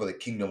rules over the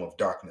kingdom of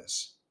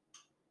darkness.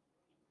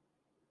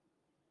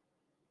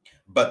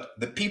 But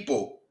the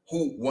people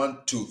who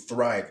want to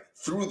thrive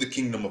through the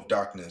kingdom of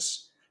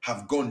darkness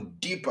have gone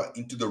deeper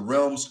into the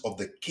realms of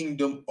the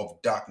kingdom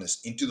of darkness,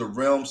 into the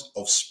realms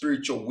of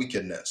spiritual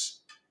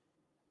wickedness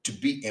to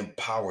be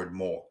empowered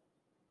more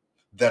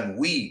than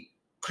we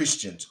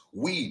Christians,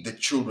 we the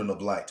children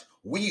of light,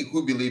 we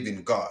who believe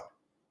in God,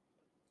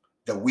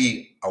 that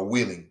we are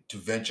willing to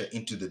venture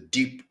into the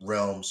deep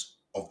realms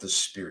of the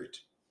spirit.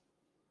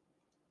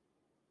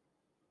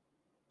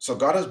 So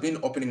God has been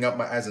opening up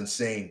my eyes and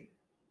saying,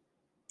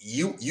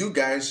 you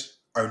guys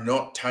are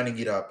not turning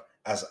it up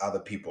as other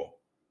people.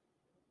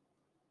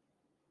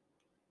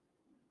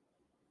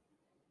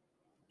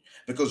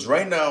 Because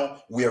right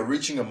now we are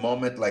reaching a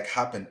moment like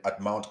happened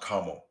at Mount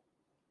Carmel,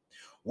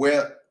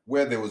 where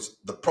there was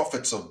the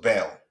prophets of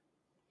Baal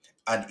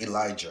and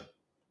Elijah.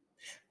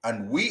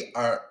 And we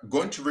are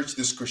going to reach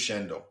this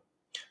crescendo.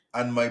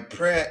 And my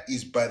prayer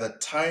is by the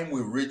time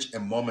we reach a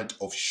moment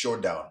of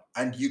showdown,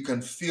 and you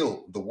can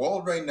feel the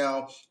world right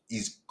now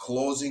is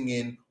closing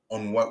in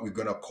on what we're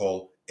going to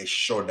call a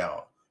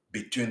showdown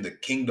between the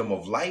kingdom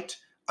of light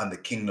and the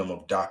kingdom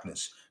of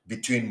darkness,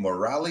 between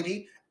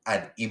morality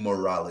and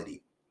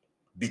immorality,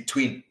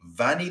 between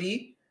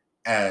vanity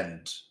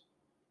and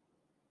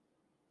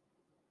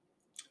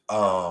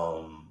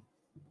um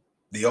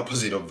the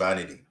opposite of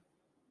vanity.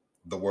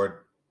 The word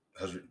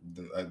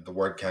the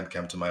word can't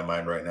come to my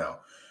mind right now.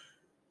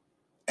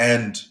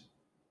 And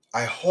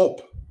I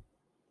hope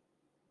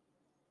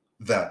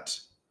that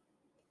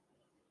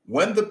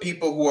when the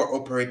people who are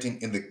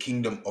operating in the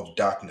kingdom of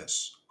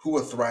darkness, who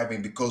are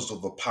thriving because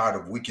of the power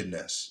of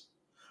wickedness,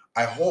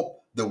 I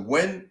hope that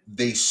when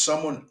they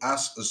summon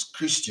us as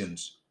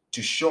Christians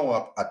to show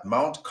up at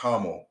Mount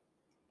Carmel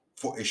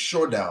for a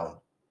showdown,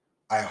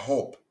 I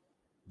hope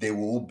there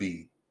will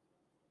be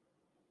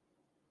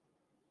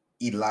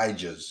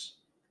Elijahs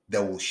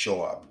that will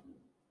show up.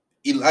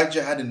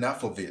 Elijah had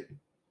enough of it.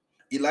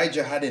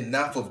 Elijah had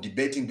enough of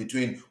debating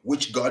between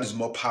which God is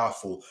more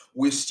powerful.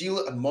 We're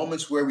still at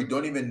moments where we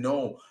don't even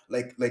know,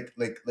 like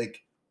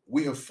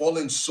we have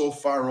fallen so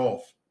far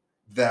off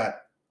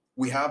that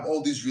we have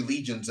all these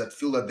religions that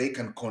feel that they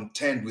can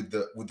contend with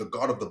the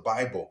God of the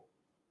Bible.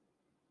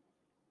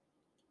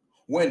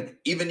 When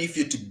even if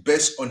you're to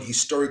base on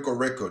historical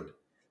record,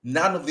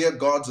 none of their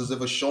gods has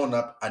ever shown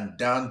up and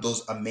done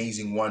those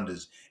amazing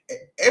wonders.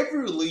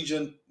 Every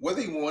religion,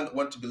 whether you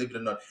want to believe it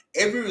or not,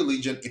 every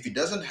religion, if it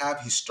doesn't have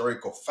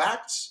historical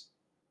facts,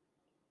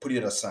 put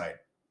it aside.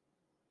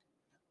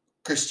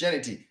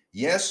 Christianity,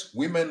 yes,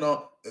 we may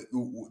not,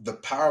 the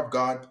power of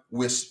God,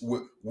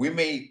 we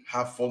may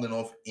have fallen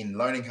off in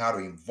learning how to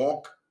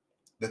invoke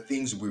the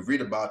things we read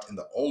about in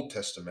the Old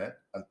Testament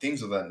and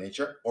things of that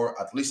nature, or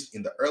at least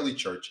in the early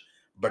church.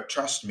 But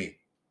trust me,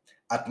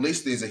 at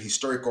least there's a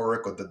historical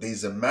record that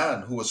there's a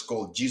man who was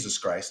called Jesus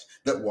Christ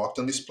that walked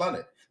on this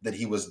planet, that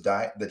he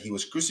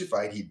was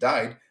crucified, he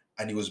died,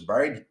 and he was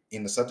buried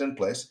in a certain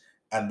place,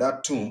 and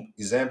that tomb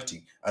is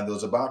empty. And there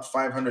was about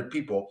 500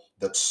 people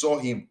that saw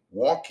him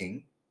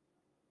walking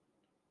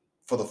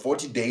for the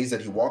 40 days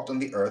that he walked on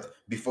the earth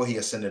before he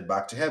ascended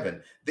back to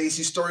heaven. There's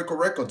historical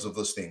records of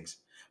those things.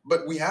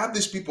 But we have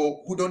these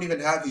people who don't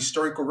even have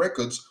historical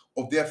records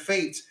of their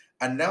faith.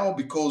 And now,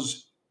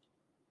 because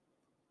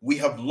we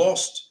have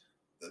lost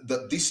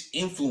this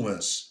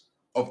influence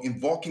of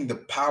invoking the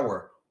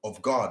power of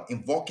God,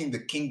 invoking the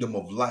kingdom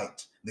of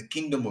light, the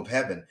kingdom of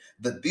heaven,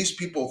 that these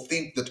people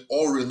think that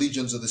all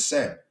religions are the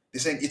same.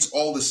 They're saying it's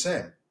all the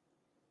same.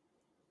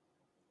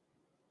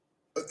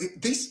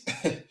 This,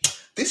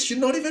 this should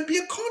not even be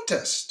a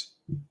contest.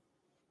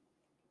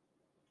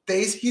 There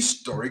is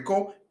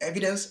historical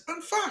evidence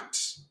and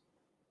facts.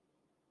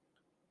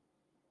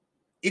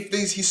 If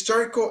there is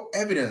historical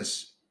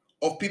evidence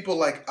of people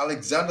like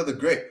Alexander the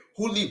Great,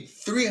 who lived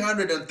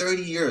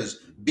 330 years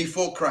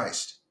before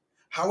Christ,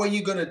 how are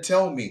you going to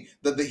tell me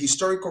that the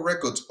historical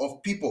records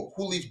of people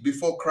who lived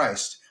before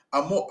Christ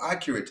are more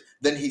accurate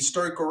than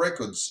historical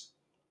records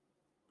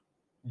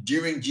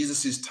during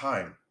Jesus'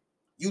 time?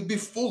 You'd be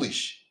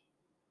foolish.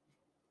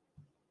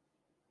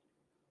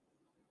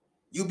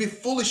 You'd be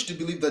foolish to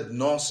believe that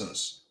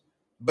nonsense.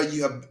 But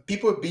you have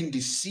people have been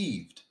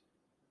deceived.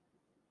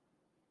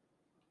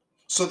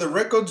 So the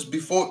records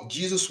before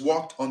Jesus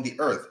walked on the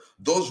earth,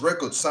 those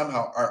records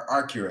somehow are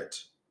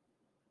accurate,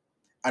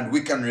 and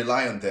we can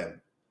rely on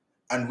them,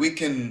 and we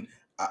can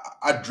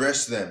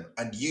address them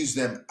and use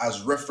them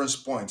as reference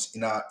points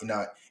in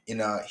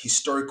our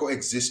historical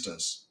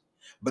existence.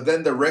 But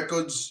then the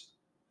records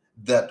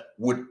that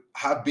would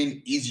have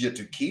been easier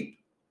to keep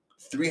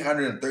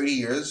 330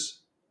 years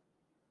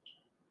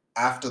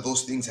after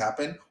those things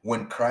happened,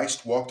 when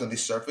Christ walked on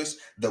this surface,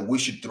 that we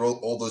should throw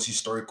all those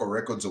historical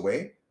records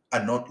away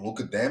and not look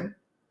at them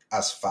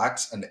as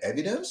facts and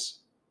evidence?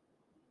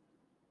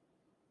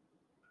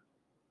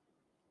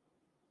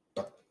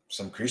 But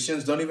some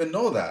Christians don't even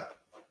know that.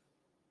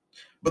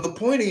 But the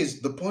point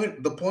is, the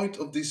point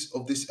of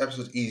this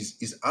episode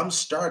is I'm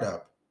stirred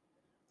up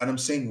and I'm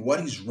saying, what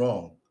is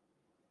wrong?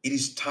 It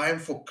is time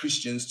for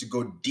Christians to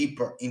go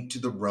deeper into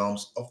the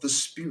realms of the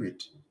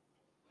spirit.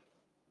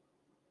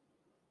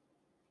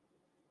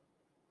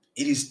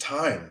 It is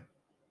time.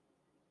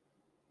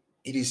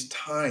 It is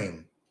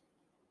time.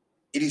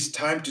 It is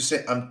time to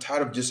say, I'm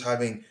tired of just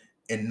having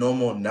a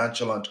normal,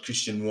 nonchalant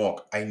Christian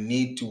walk. I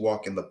need to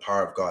walk in the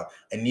power of God.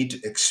 I need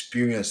to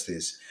experience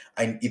this.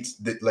 And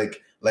it's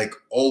like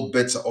all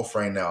bets are off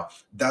right now.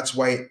 That's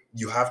why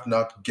you have to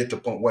not get to a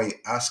point where you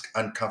ask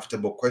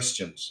uncomfortable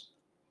questions.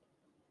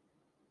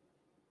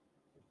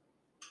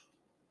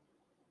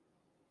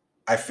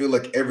 I feel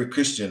like every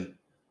Christian,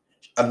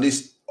 at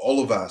least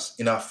all of us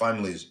in our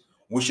families,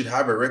 we should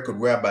have a record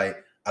whereby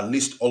at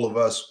least all of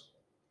us,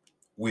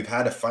 we've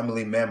had a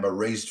family member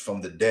raised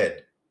from the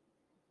dead.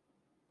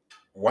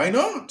 Why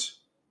not?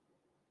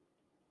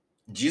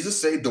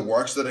 Jesus said, the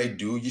works that I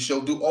do, you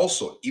shall do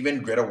also,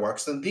 even greater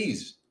works than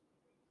these.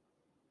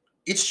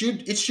 It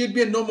should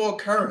be a normal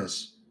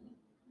occurrence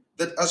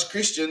that as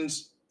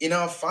Christians in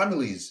our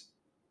families,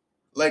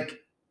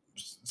 like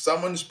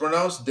someone is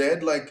pronounced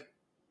dead, like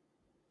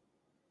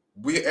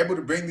we're able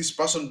to bring this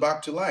person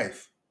back to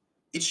life.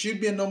 It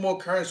should be a normal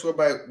occurrence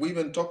whereby we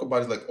even talk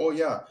about it, like, oh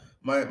yeah,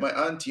 my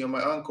auntie or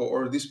my uncle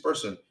or this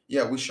person,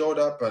 yeah, we showed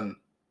up and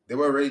they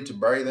were ready to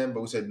bury them,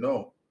 but we said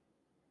no,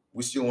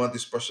 we still want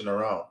this person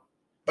around.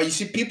 But you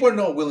see, people are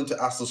not willing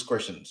to ask those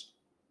questions,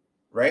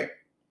 right?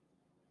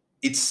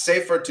 It's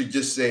safer to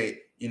just say,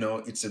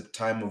 it's a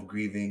time of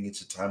grieving,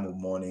 it's a time of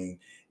mourning.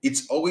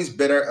 It's always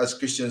better as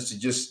Christians to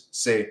just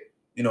say,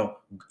 you know,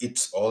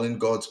 it's all in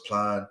God's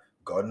plan.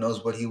 God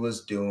knows what he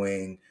was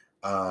doing.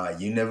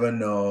 You never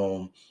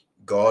know.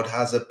 God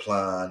has a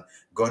plan.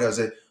 God has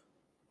a,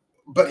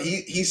 but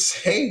he's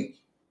saying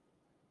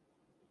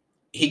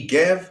he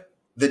gave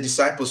the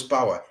disciples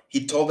power.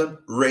 He told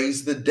them,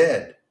 raise the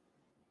dead.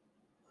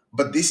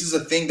 But this is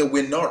a thing that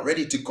we're not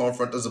ready to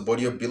confront as a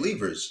body of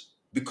believers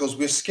because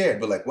we're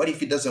scared. We're like, what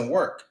if it doesn't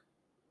work?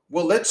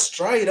 Well, let's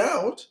try it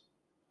out.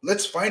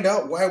 Let's find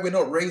out why we're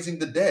not raising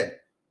the dead.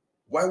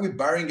 Why are we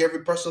burying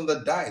every person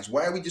that dies?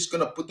 Why are we just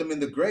going to put them in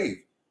the grave?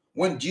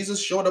 When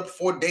Jesus showed up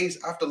 4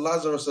 days after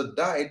Lazarus had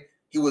died,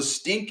 he was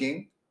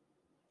stinking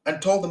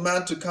and told the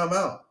man to come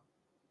out.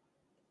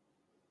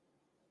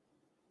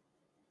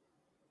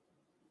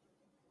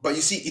 But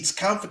you see, it's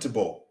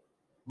comfortable.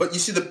 But you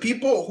see, the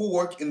people who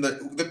work in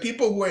the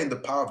people who are in the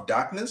power of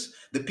darkness,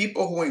 the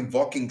people who are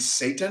invoking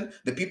Satan,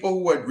 the people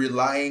who are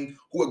relying,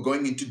 who are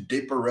going into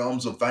deeper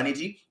realms of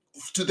vanity,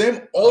 to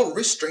them, all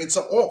restraints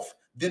are off.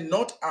 They're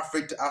not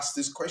afraid to ask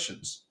these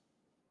questions.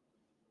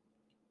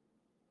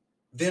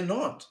 They're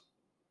not.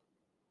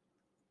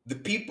 The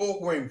people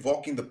who are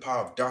invoking the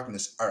power of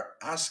darkness are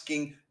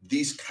asking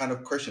these kind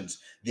of questions.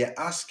 They're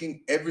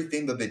asking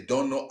everything that they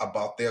don't know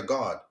about their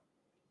God,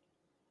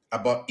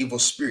 about evil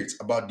spirits,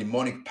 about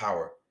demonic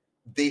power.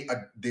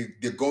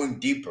 They're going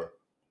deeper.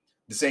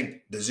 They're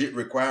saying, does it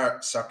require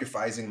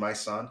sacrificing my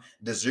son?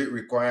 Does it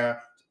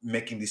require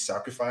making this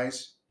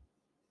sacrifice?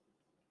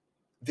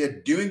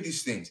 They're doing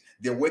these things.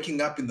 They're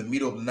waking up in the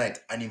middle of the night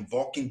and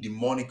invoking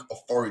demonic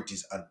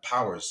authorities and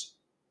powers.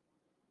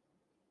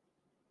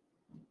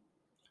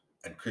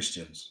 And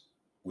Christians,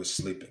 we're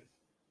sleeping.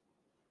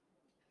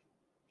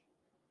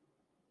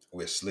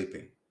 We're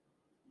sleeping.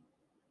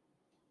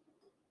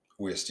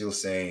 We're still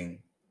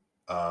saying,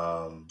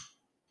 um,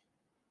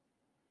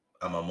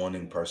 I'm a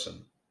morning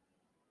person.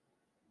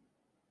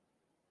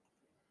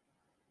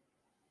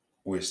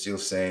 We're still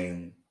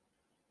saying,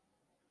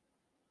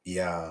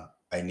 yeah,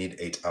 I need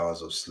 8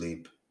 hours of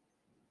sleep.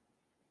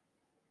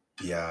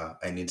 Yeah,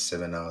 I need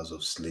 7 hours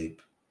of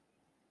sleep.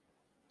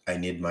 I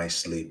need my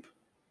sleep.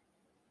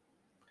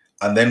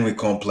 And then we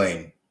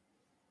complain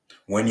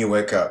when you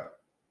wake up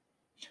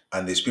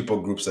and there's people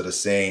groups that are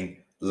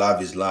saying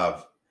love is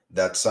love,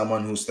 that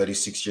someone who's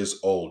 36 years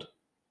old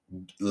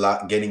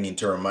getting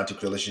into a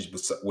romantic relationship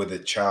with a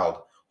child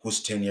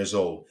who's 10 years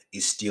old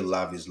is still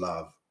love is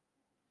love.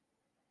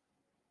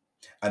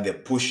 And they're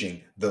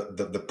pushing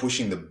the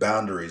pushing the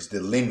boundaries,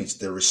 the limits,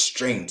 the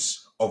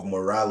restraints of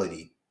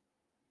morality.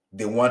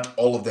 They want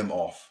all of them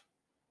off.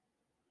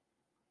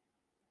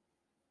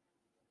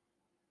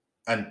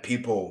 And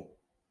people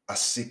are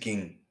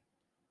seeking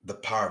the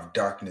power of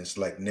darkness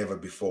like never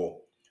before.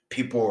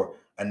 People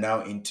are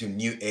now into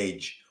new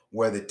age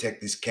where they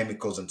take these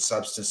chemicals and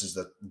substances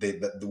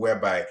that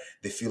whereby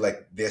they feel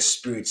like their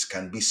spirits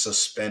can be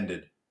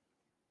suspended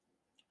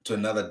to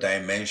another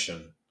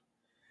dimension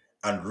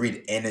and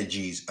read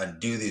energies and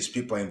do this.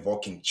 People are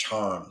invoking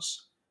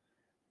charms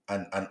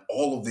and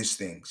all of these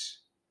things.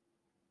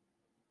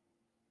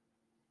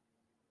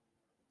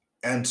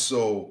 And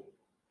so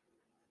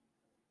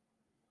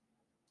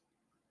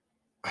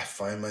I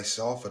find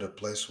myself at a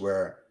place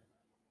where,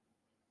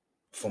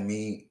 for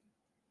me,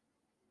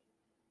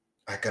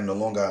 I can no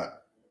longer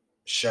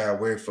shy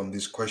away from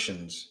these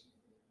questions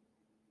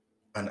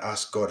and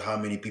ask God, how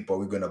many people are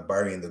we going to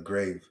bury in the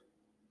grave?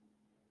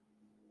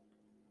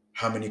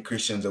 How many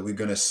Christians are we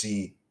going to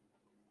see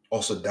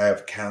also die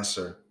of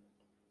cancer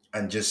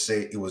and just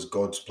say it was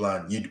God's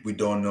plan? We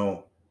don't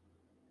know.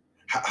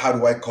 How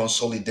do I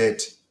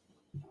consolidate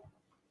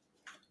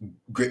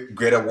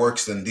greater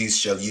works than these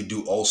shall you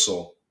do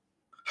also?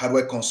 How do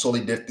I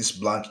consolidate this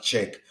blank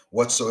check?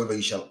 Whatsoever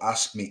you shall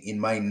ask me in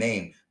my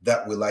name,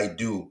 that will I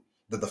do,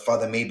 that the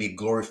Father may be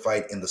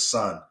glorified in the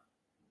Son.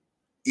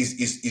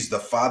 Is the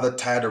Father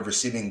tired of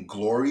receiving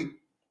glory?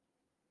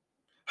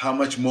 How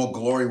much more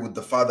glory would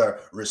the Father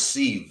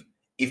receive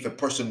if a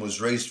person was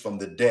raised from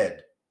the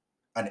dead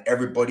and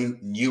everybody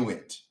knew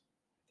it?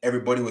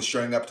 Everybody was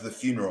showing up to the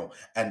funeral,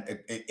 and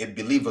a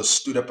believer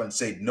stood up and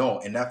said, no,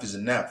 enough is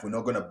enough. We're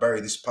not going to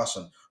bury this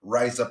person.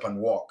 Rise up and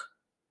walk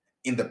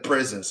in the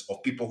presence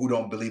of people who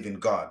don't believe in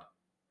God.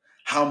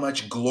 How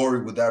much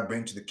glory would that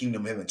bring to the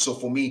kingdom of heaven? So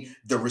for me,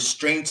 the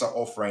restraints are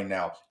off right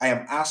now. I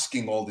am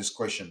asking all these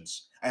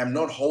questions. I am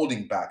not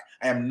holding back.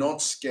 I am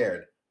not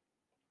scared.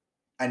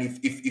 And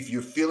if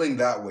you're feeling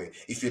that way,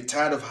 if you're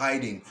tired of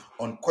hiding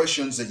on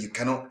questions that you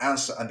cannot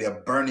answer and they're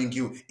burning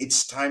you,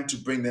 it's time to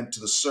bring them to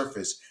the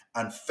surface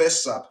and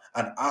fess up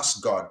and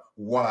ask God,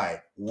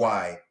 why,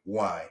 why?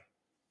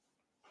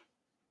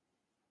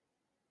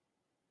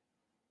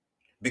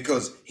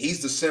 Because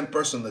he's the same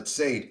person that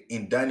said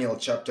in Daniel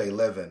chapter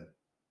 11,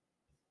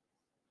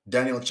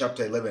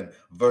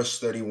 verse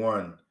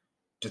 31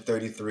 to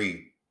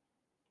 33.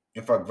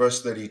 In fact,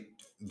 verse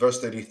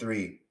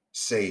 33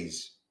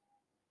 says,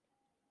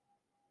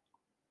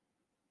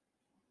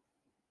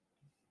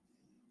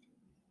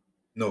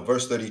 no,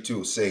 verse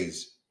 32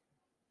 says,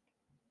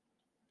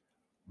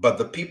 But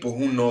the people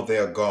who know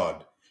their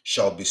God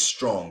shall be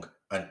strong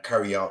and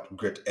carry out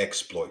great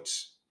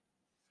exploits.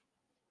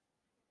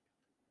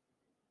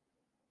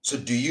 So,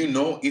 do you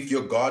know if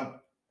your God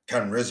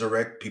can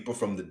resurrect people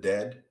from the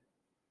dead?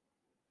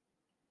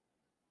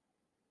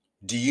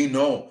 Do you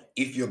know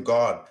if your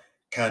God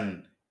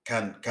can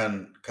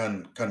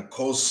can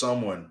cause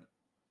someone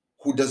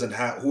who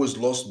has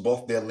lost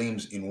both their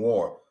limbs in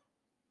war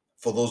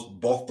for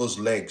both those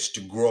legs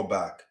to grow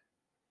back?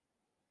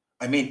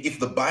 I mean, if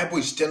the Bible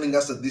is telling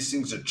us that these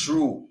things are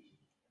true,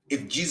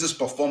 if Jesus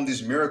performed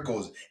these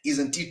miracles,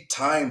 isn't it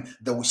time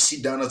that we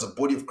sit down as a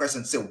body of Christ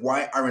and say,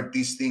 why aren't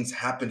these things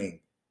happening?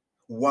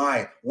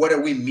 Why? What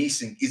are we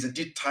missing? Isn't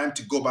it time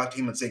to go back to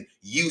him and say,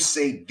 you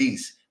say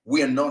this,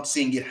 we are not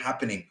seeing it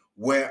happening.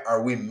 Where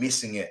are we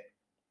missing it?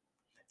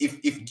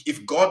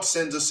 If God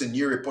sends us a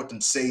new report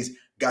and says,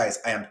 guys,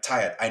 I am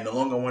tired, I no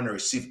longer want to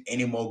receive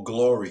any more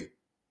glory,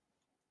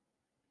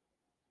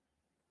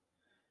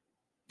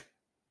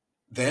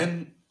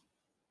 then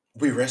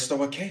we rest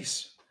our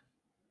case.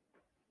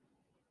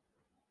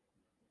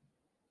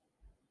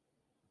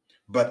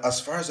 But as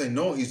far as I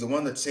know, he's the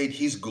one that said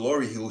his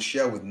glory he will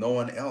share with no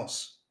one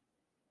else.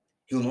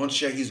 He will not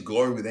share his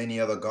glory with any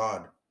other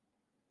God.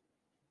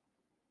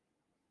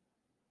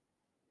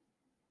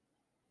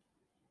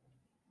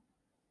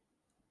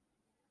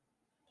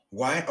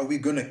 Why are we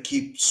going to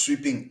keep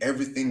sweeping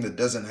everything that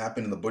doesn't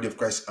happen in the body of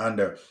Christ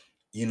under,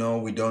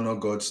 we don't know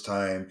God's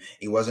time.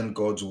 It wasn't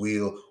God's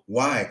will.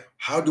 Why?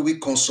 How do we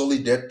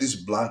consolidate these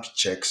blank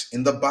checks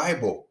in the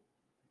Bible?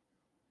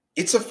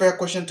 It's a fair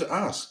question to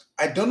ask.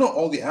 I don't know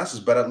all the answers,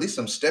 but at least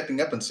I'm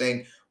stepping up and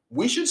saying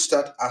we should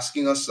start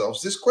asking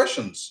ourselves these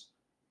questions.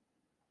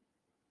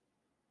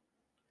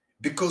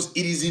 Because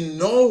it is in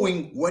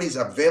knowing what is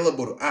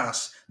available to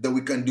us that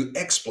we can do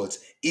exploits.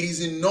 It is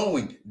in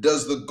knowing,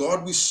 does the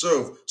God we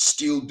serve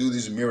still do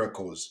these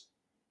miracles?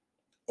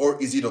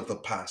 Or is it of the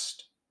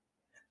past?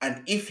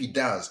 And if he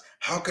does,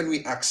 how can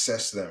we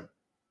access them?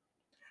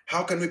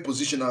 How can we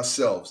position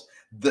ourselves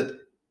that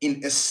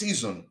in a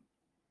season,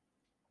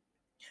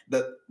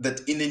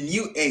 that in a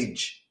new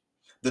age,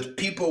 that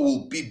people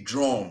will be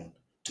drawn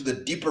to the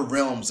deeper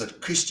realms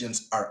that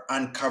Christians are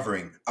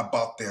uncovering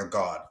about their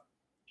God?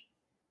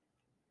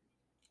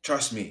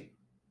 Trust me,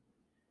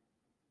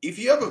 if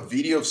you have a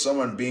video of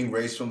someone being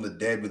raised from the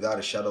dead without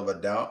a shadow of a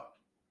doubt,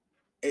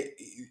 it,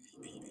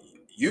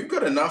 you've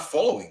got enough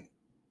following.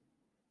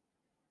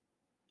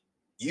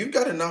 You've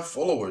got enough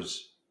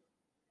followers.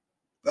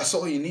 That's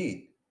all you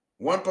need.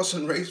 One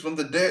person raised from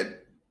the dead,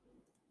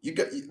 you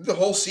got the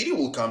whole city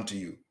will come to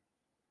you.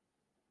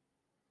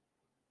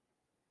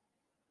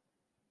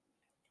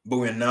 But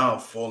we're now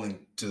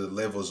falling to the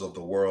levels of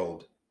the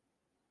world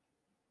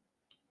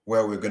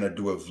where we're gonna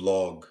do a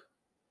vlog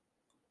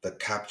that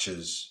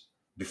captures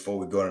before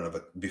we go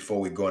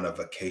on a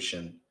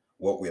vacation,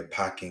 what we're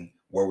packing,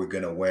 what we're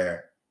gonna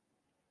wear,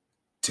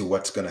 to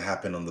what's gonna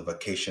happen on the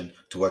vacation,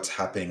 to what's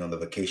happening on the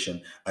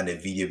vacation, and a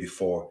video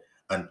before,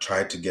 and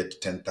try to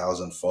get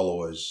 10,000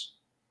 followers.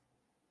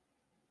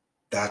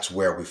 That's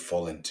where we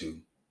fall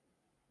into.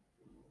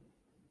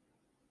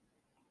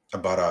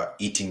 About our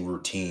eating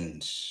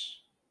routines,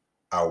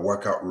 our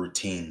workout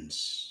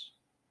routines.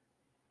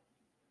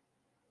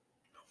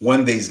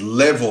 When there's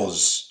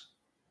levels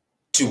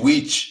to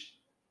which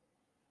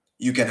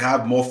you can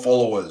have more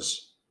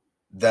followers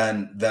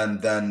than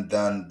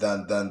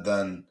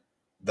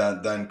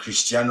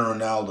Cristiano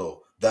Ronaldo,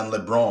 than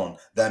LeBron,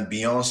 than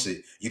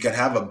Beyonce. You can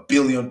have 1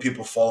 billion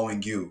people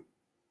following you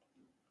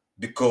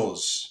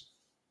because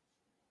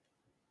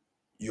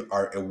you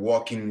are a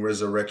walking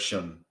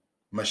resurrection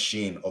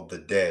machine of the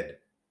dead,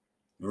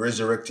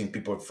 resurrecting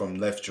people from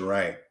left to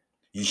right.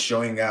 You're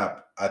showing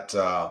up at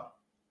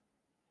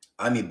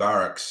army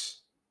barracks,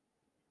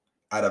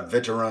 at a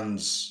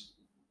veterans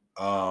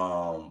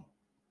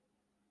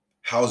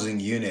housing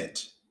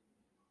unit,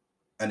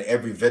 and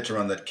every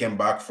veteran that came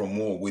back from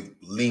war with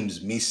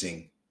limbs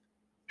missing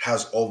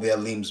has all their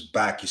limbs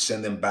back. You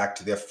send them back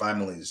to their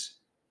families.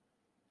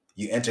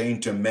 You enter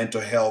into a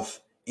mental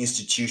health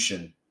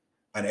institution,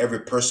 and every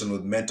person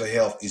with mental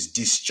health is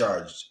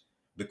discharged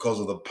because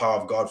of the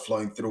power of God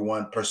flowing through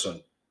one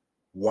person.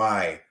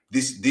 Why?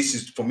 This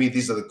is, for me,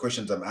 these are the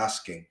questions I'm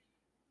asking.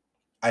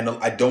 I know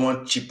I don't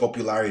want cheap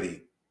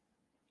popularity.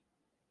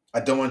 I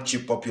don't want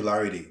cheap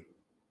popularity.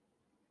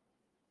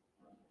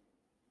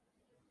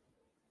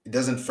 It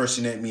doesn't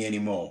fascinate me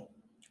anymore.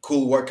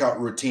 Cool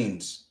workout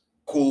routines,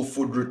 cool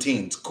food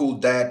routines, cool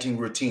dieting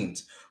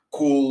routines,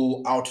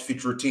 cool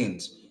outfit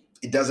routines.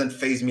 It doesn't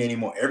faze me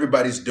anymore.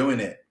 Everybody's doing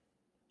it.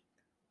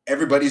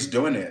 Everybody's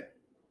doing it.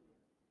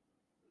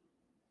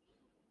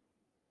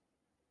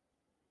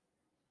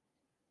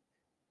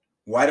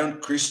 Why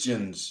don't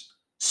Christians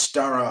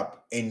stir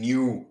up a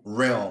new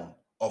realm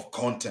of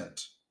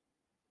content?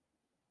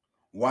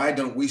 Why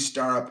don't we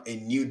stir up a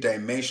new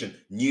dimension,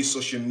 new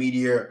social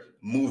media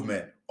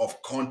movement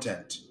of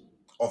content,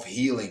 of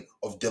healing,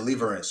 of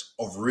deliverance,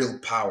 of real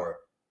power?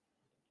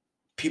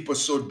 People are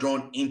so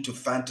drawn into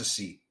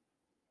fantasy.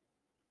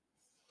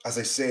 As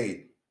I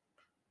say,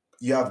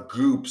 you have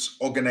groups,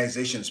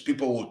 organizations,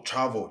 people will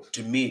travel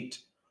to meet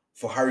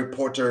for Harry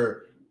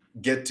Potter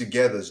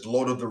get-togethers,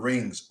 Lord of the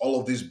Rings, all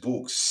of these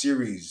books,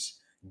 series,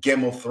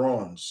 Game of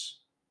Thrones.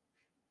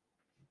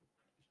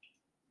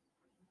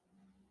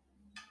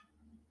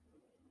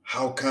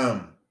 How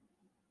come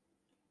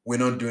we're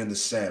not doing the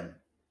same?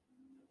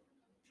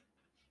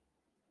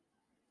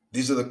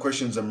 These are the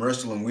questions I'm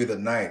wrestling with at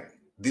night.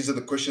 These are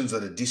the questions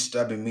that are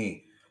disturbing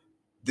me.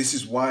 This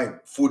is why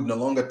food no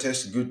longer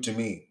tastes good to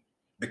me,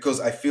 because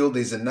I feel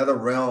there's another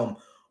realm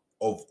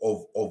of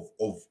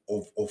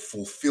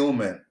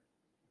fulfillment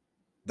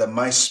that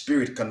my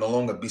spirit can no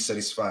longer be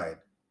satisfied.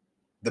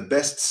 The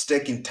best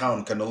steak in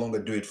town can no longer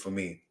do it for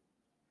me.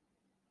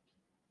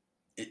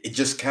 It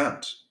just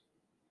can't.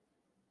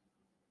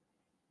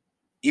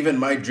 Even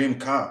my dream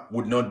car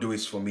would not do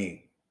it for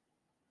me.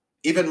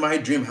 Even my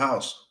dream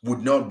house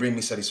would not bring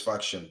me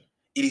satisfaction.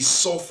 It is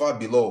so far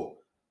below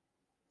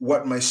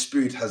what my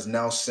spirit has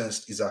now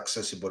sensed is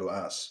accessible to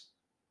us.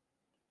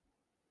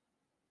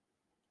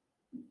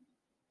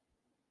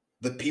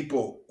 The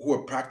people who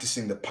are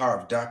practicing the power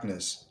of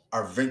darkness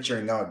are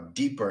venturing out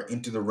deeper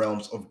into the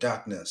realms of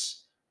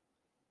darkness.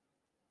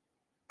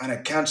 And I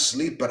can't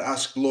sleep but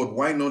ask, Lord,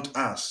 why not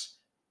us?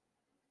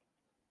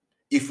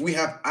 If we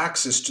have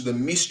access to the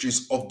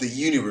mysteries of the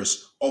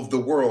universe, of the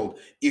world,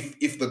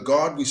 if the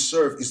God we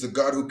serve is the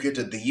God who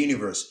created the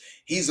universe,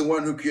 he's the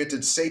one who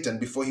created Satan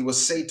before he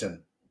was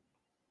Satan.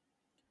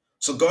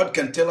 So God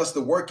can tell us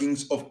the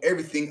workings of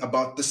everything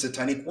about the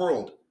satanic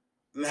world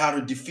and how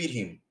to defeat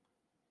him.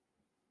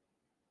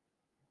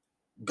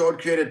 God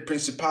created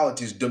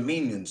principalities,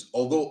 dominions,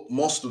 although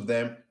most of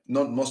them,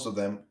 not most of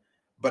them,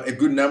 but a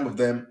good number of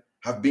them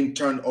have been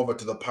turned over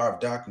to the power of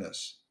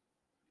darkness.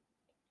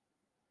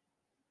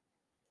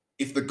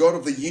 If the God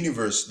of the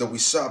universe that we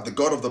serve, the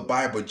God of the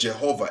Bible,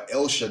 Jehovah,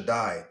 El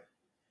Shaddai,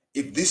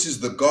 if this is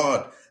the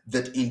God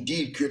that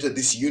indeed created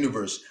this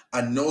universe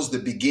and knows the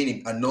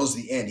beginning and knows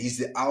the end, he's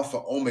the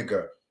Alpha,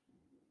 Omega,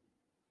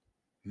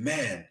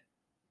 man,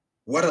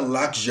 what a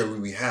luxury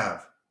we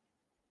have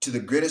to the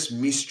greatest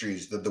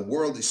mysteries that the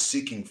world is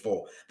seeking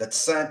for, that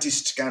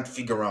scientists can't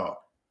figure out.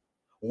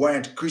 Why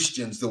aren't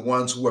Christians the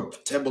ones who are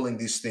tabling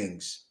these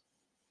things?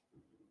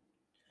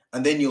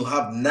 And then you'll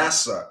have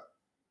NASA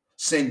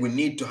saying we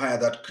need to hire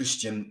that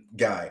Christian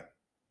guy.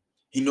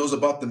 He knows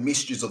about the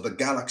mysteries of the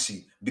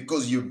galaxy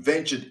because you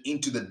ventured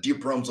into the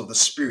deep realms of the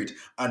spirit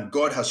and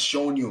God has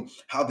shown you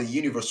how the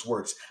universe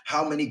works,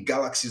 how many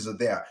galaxies are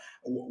there,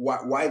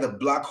 why the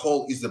black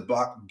hole is the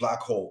black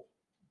hole.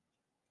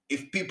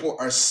 If people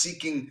are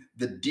seeking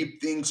the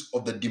deep things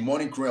of the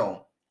demonic realm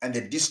and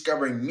they're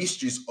discovering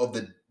mysteries of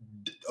they're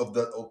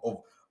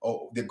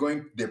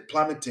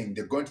plummeting,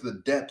 they're going to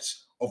the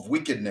depths of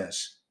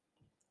wickedness.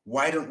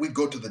 Why don't we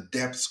go to the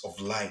depths of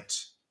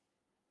light?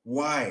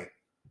 Why?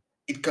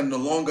 It can no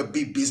longer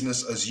be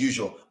business as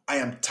usual. I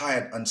am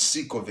tired and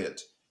sick of it.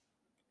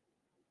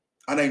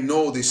 And I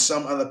know there's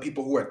some other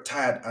people who are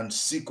tired and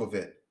sick of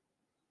it.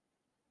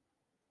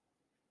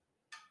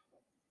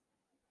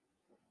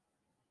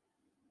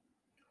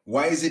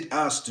 Why is it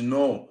us to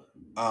know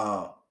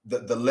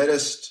the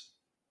latest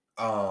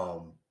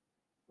um,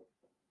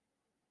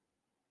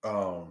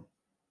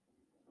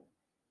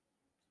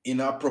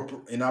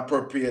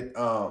 inappropriate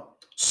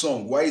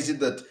song? Why is it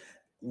that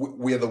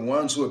we are the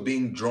ones who are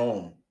being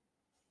drawn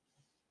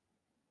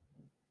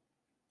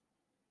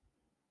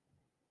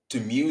to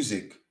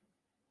music,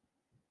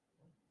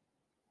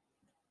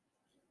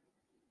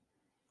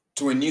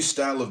 to a new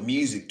style of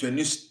music, to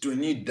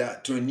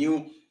a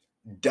new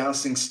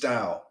dancing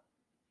style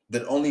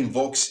that only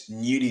invokes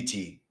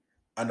nudity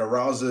and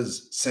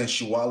arouses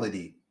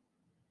sensuality?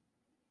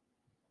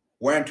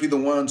 Why aren't we the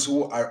ones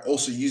who are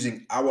also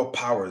using our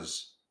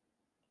powers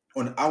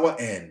on our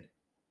end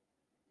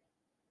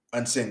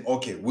and saying,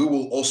 okay, we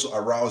will also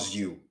arouse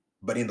you,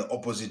 but in the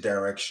opposite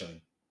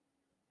direction?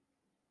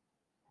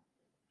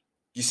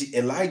 You see,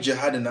 Elijah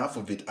had enough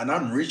of it, and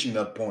I'm reaching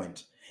that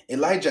point.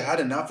 Elijah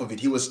had enough of it.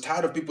 He was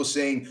tired of people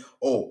saying,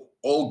 oh,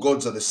 all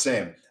gods are the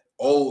same.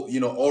 All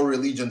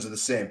religions are the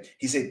same.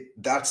 He said,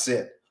 that's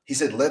it. He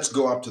said, let's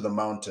go up to the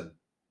mountain.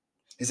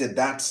 He said,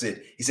 that's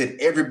it. He said,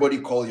 everybody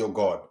call your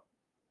God.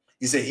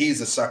 He said, he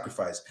is a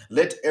sacrifice.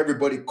 Let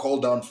everybody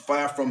call down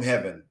fire from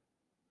heaven.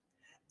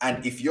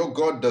 And if your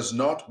God does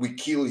not, we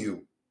kill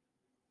you.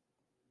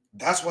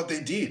 That's what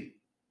they did.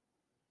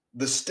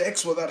 The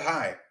stakes were that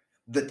high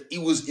that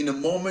it was in a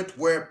moment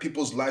where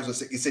people's lives were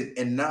sick. He said,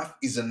 enough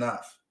is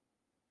enough.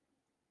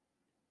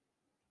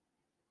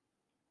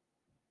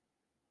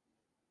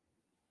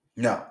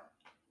 Now,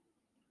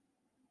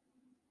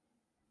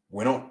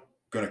 we're not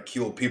going to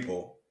kill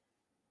people,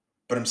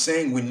 but I'm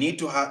saying we need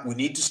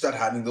to start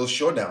having those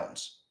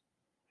showdowns.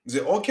 You say,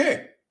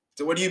 okay,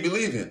 so what do you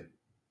believe in?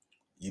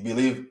 You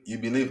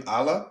believe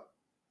Allah?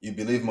 You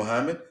believe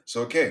Muhammad?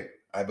 So okay,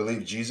 I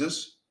believe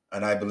Jesus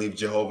and I believe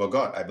Jehovah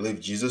God. I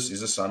believe Jesus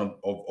is the son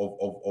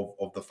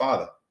of the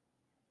Father.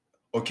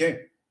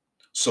 Okay,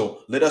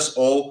 so let us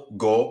all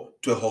go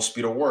to a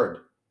hospital ward.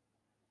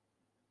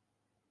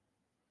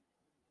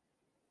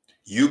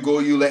 You go,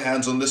 you lay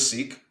hands on the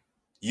sick,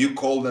 You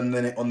call on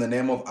the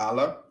name of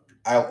Allah.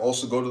 I'll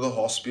also go to the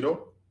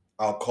hospital.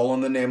 I'll call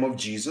on the name of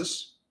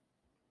Jesus.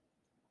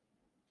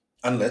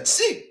 And let's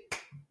see.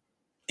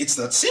 It's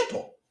that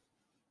simple.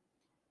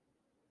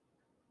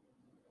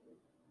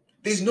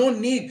 There's no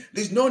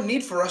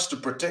need for us to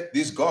protect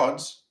these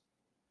gods.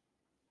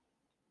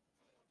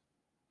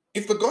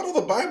 If the God of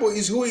the Bible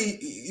is who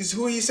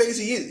he says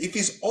he is, if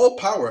he's all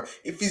power,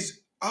 if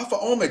he's Alpha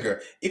Omega,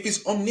 if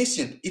he's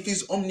omniscient, if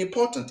he's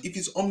omnipotent, if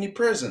he's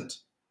omnipresent,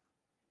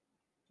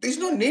 there's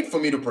no need for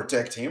me to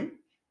protect him.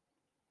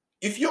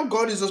 If your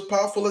God is as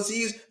powerful as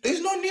he is,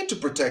 there's no need to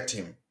protect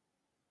him.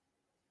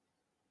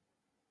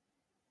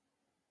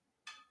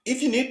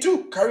 If you need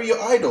to carry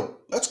your idol,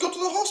 let's go to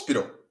the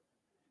hospital.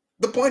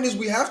 The point is,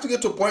 we have to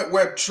get to a point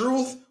where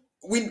truth,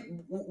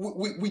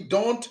 we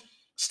don't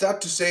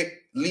start to say,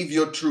 live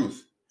your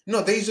truth.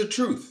 No, there is a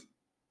truth.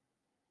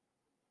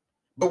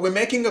 But we're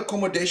making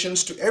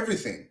accommodations to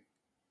everything.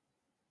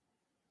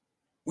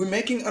 We're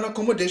making an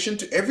accommodation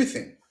to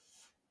everything.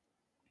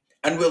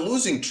 And we're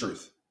losing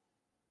truth.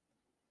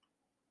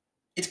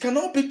 It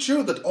cannot be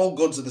true that all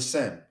gods are the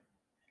same.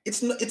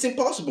 It's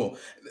impossible.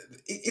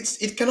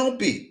 It cannot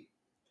be.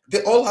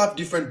 They all have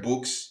different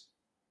books.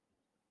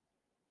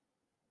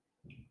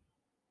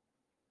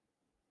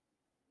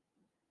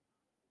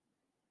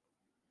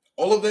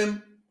 All of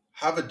them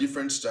have a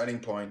different starting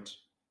point.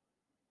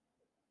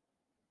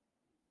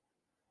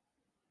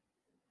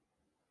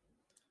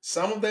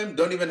 Some of them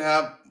don't even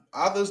have,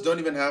 others don't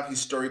even have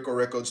historical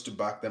records to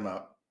back them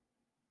up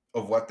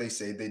of what they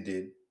say they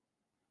did.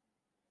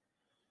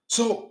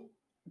 So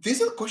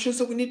these are questions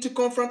that we need to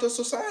confront as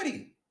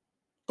society.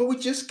 But we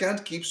just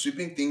can't keep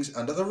sweeping things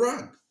under the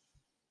rug.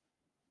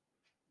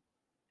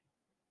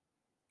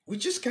 We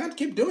just can't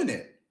keep doing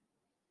it.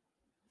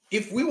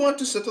 If we want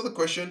to settle the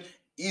question,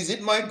 is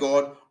it my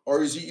God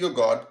or is it your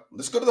God?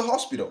 Let's go to the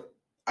hospital.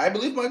 I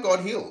believe my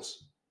God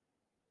heals.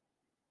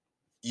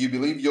 You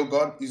believe your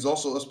God is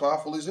also as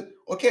powerful as it?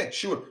 Okay,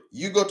 sure.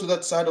 You go to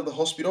that side of the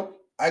hospital.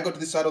 I go to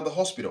this side of the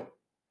hospital.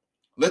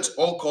 Let's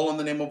all call on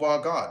the name of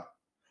our God.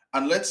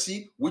 And let's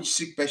see which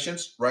sick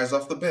patients rise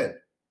off the bed.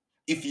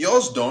 If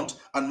yours don't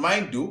and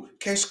mine do,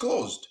 case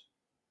closed.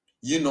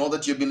 You know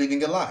that you're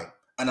believing a lie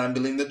and I'm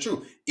believing the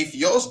truth. If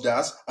yours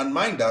does and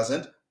mine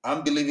doesn't,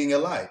 I'm believing a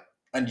lie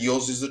and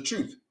yours is the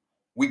truth.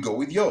 We go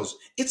with yours.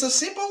 It's as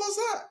simple as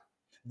that.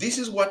 This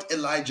is what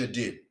Elijah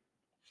did.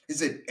 He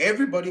said,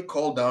 everybody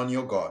call down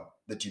your God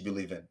that you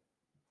believe in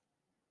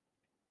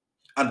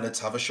and let's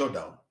have a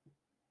showdown.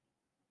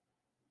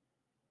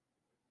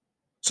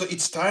 So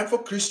it's time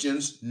for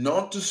Christians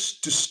not to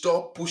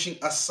stop pushing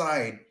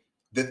aside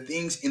the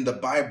things in the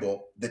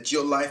Bible that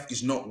your life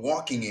is not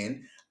walking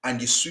in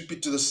and you sweep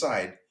it to the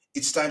side.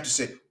 It's time to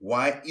say,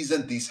 why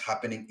isn't this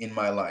happening in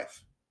my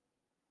life?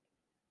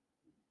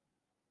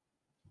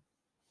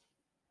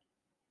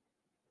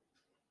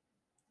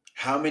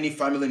 How many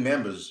family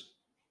members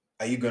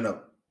are you going to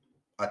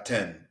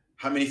attend?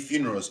 How many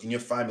funerals in your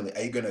family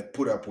are you going to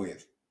put up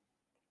with?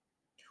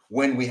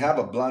 When we have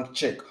a blank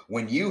check,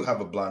 when you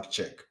have a blank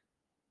check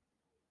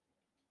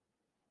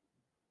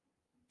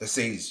that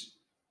says,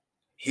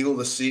 heal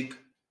the sick,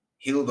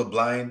 heal the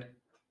blind,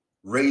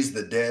 raise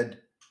the dead.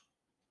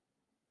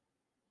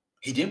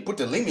 He didn't put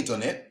a limit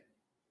on it.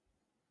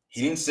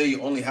 He didn't say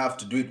you only have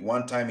to do it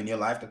one time in your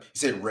lifetime. He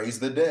said, raise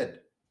the dead.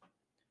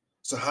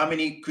 So how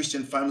many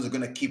Christian families are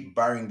going to keep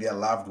burying their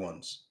loved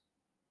ones?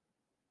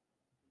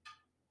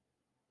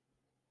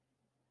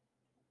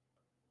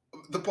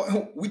 The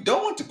point, we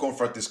don't want to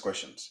confront these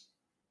questions.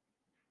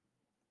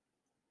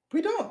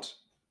 We don't.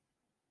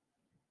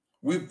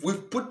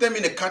 We've put them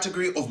in a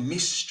category of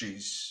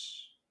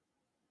mysteries.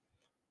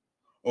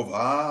 Of,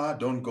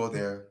 don't go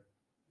there.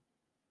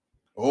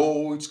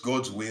 Oh, it's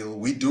God's will.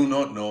 We do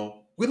not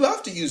know. We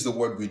love to use the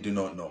word we do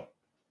not know.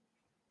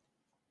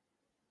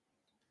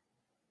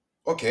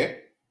 Okay.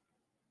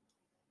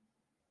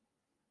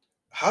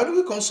 How do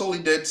we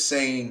consolidate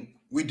saying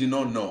we do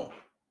not know?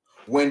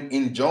 When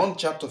in John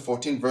chapter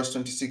 14, verse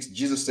 26,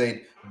 Jesus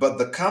said, but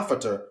the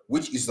Comforter,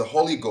 which is the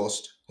Holy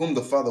Ghost, whom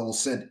the Father will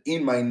send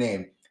in my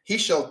name, he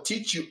shall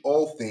teach you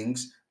all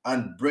things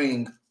and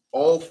bring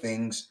all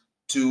things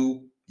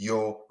to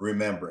your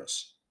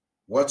remembrance,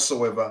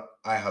 whatsoever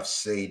I have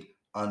said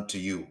unto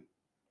you.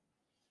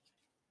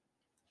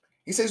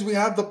 He says we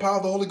have the power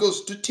of the Holy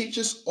Ghost to teach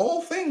us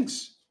all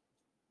things.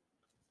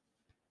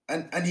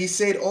 And he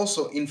said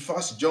also in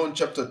 1 John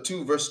chapter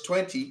 2, verse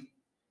 20,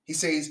 he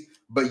says,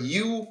 but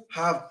you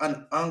have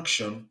an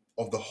unction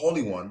of the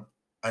Holy One,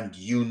 and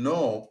you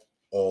know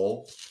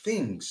all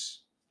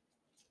things.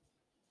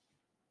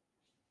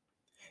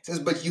 It says,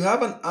 but you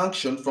have an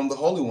unction from the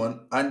Holy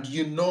One, and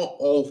you know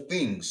all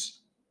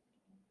things.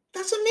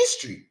 That's a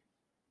mystery.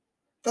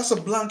 That's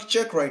a blank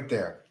check right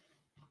there.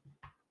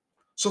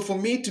 So for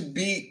me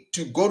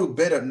to go to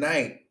bed at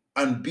night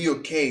and be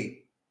okay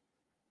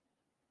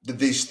that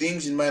there's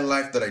things in my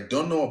life that I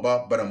don't know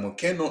about, but I'm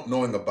okay not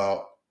knowing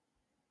about,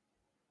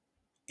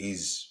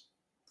 is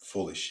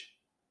foolish.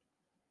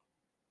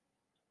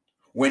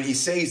 When he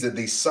says that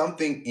there's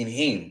something in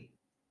him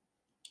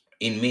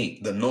in me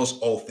that knows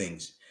all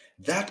things.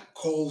 That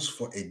calls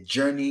for a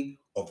journey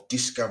of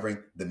discovering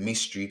the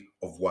mystery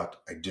of what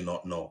I do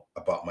not know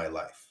about my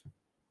life.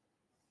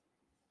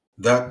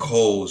 That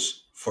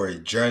calls for a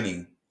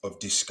journey of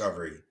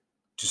discovery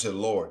to say,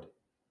 Lord,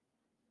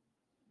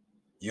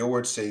 your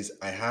word says,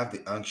 I have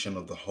the unction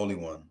of the Holy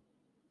One,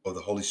 of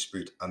the Holy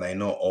Spirit, and I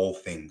know all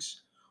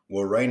things.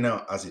 Well, right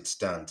now, as it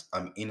stands,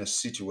 I'm in a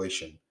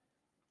situation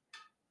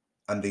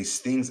and there's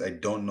things I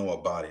don't know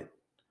about it.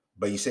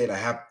 But you said I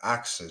have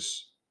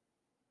access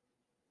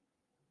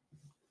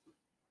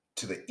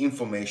to the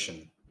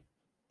information,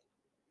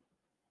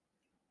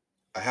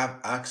 I have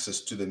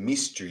access to the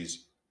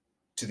mysteries,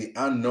 to the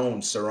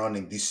unknown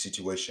surrounding this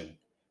situation,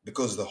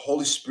 because the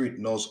Holy Spirit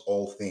knows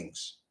all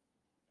things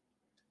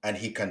and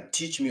He can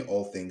teach me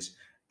all things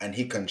and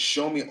He can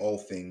show me all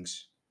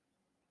things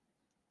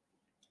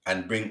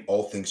and bring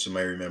all things to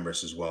my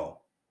remembrance as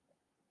well.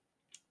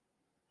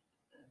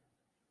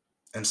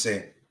 And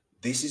say,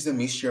 this is the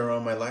mystery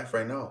around my life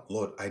right now.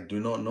 Lord, I do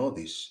not know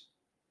this.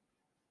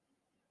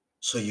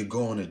 So you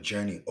go on a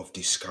journey of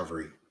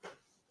discovery.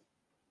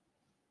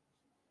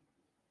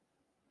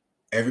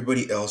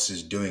 Everybody else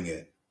is doing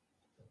it,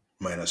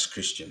 minus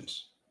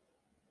Christians.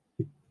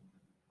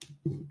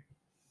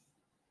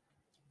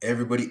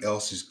 Everybody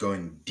else is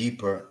going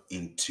deeper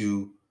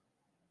into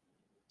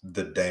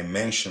the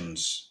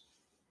dimensions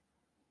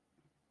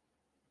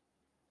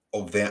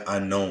of their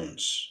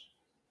unknowns,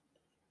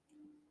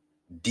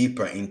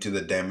 deeper into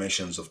the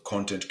dimensions of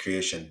content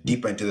creation,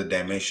 deeper into the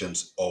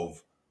dimensions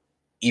of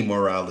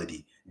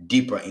immorality,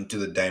 deeper into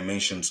the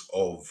dimensions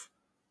of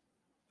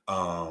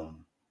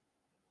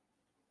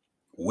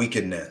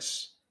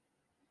wickedness.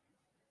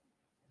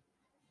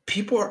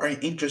 People are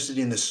interested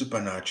in the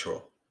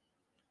supernatural,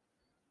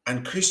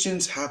 and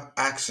Christians have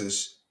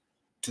access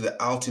to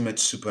the ultimate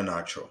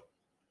supernatural.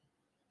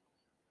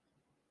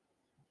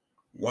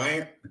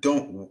 Why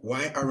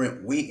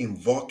aren't we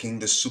invoking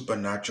the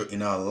supernatural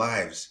in our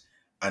lives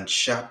and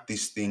shut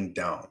this thing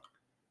down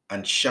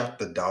and shut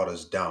the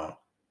doubters down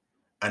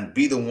and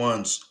be the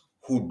ones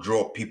who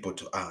draw people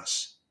to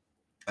us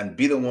and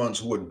be the ones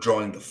who are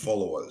drawing the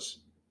followers?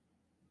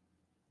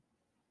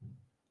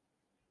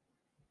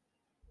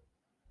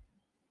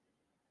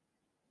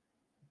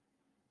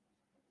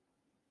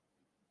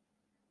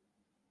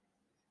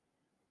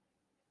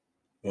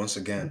 Once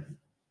again,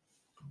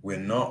 we're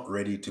not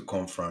ready to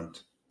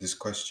confront these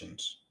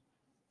questions.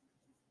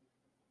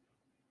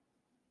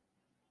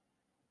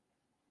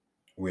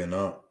 We're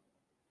not.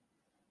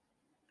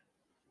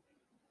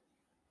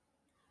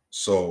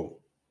 So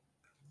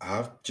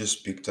I've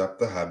just picked up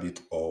the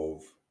habit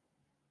of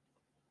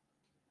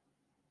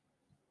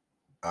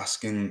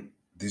asking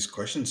these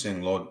questions,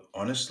 saying, Lord,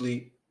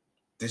 honestly,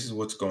 this is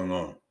what's going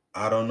on.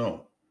 I don't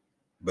know,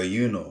 but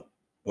you know.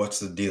 What's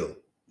the deal?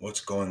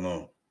 What's going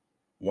on?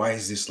 Why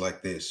is this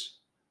like this?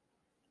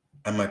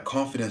 And my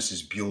confidence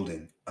is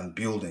building and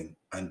building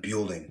and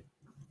building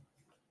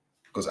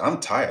because I'm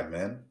tired,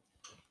 man.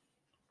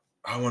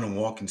 I want to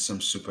walk in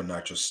some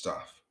supernatural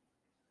stuff.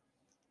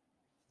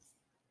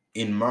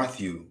 In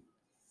Matthew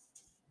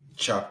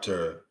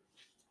chapter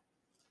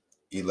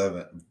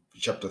 11,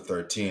 chapter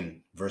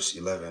 13, verse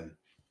 11,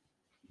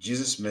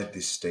 Jesus made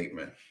this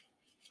statement,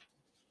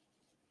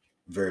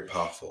 very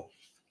powerful.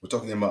 We're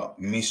talking about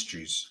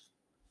mysteries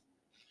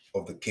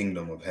of the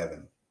kingdom of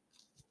heaven.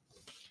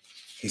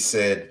 He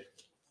said,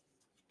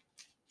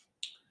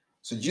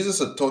 so Jesus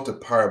had taught a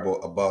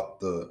parable about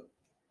the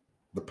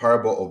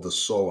parable of the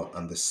sower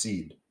and the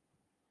seed.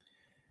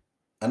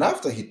 And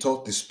after he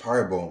taught this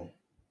parable,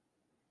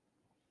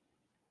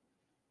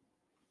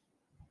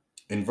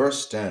 in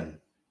verse 10,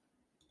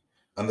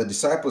 and the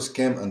disciples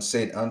came and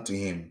said unto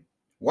him,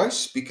 why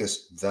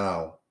speakest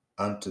thou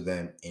unto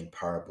them in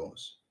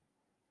parables?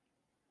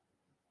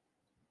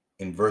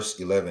 In verse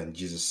 11,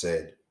 Jesus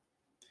said,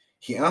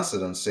 he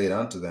answered and said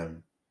unto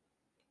them,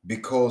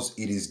 because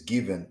it is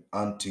given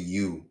unto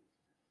you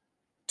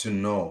to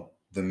know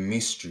the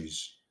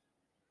mysteries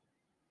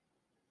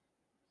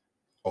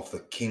of the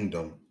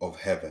kingdom of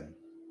heaven,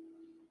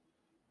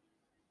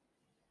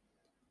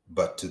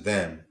 but to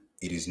them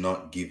it is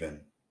not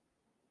given.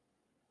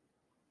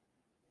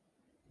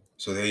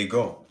 So there you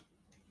go.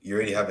 You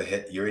already have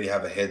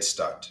a head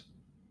start.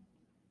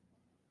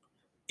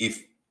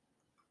 If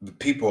the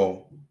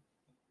people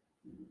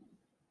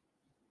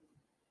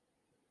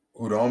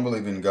who don't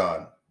believe in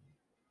God,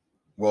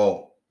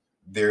 well,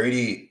 they're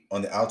already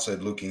on the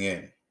outside looking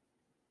in.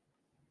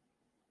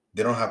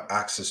 They don't have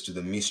access to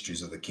the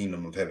mysteries of the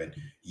kingdom of heaven.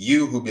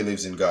 You who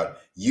believes in God,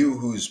 you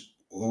who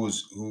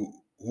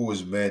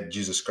has made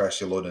Jesus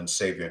Christ your Lord and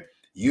Savior,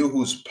 you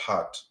who's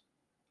part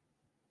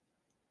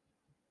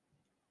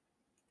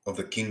of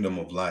the kingdom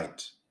of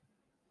light.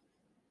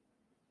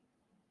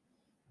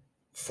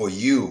 For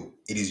you,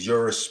 it is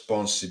your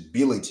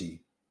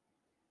responsibility.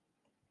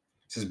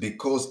 It says,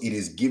 because it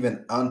is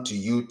given unto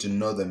you to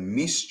know the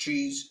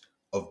mysteries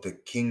of the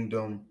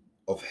kingdom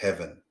of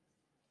heaven.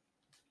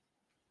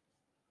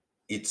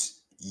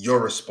 It's your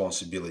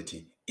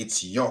responsibility.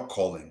 It's your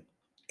calling.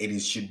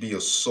 should be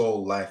your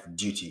sole life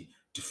duty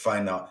to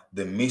find out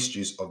the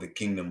mysteries of the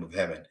kingdom of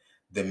heaven,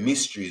 the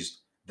mysteries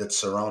that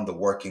surround the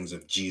workings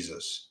of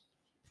Jesus.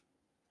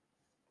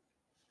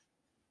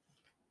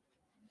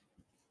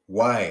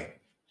 Why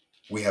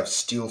we have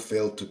still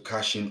failed to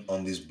cash in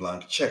on these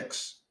blank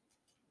checks.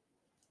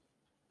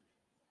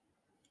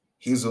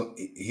 Here's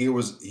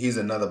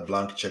another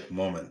blank check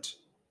moment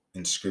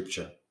in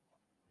scripture.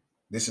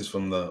 This is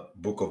from the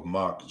book of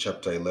Mark,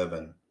 chapter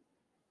 11,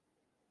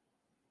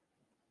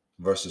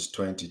 verses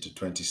 20 to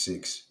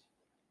 26.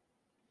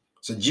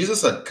 So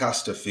Jesus had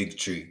cursed a fig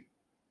tree,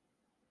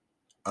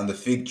 and the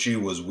fig tree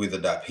was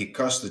withered up. He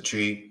cursed the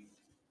tree,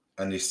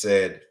 and he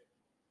said,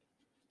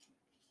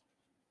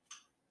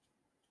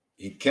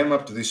 he came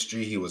up to this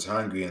tree, he was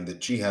hungry, and the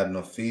tree had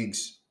no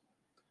figs.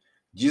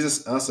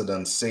 Jesus answered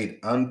and said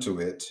unto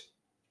it.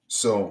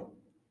 So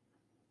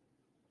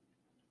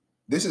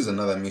this is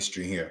another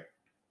mystery here.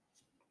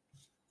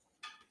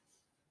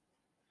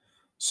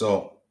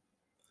 So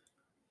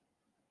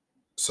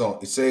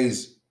it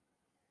says,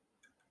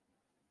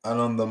 and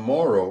on the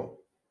morrow,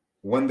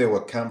 when they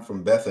were come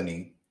from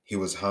Bethany, he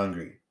was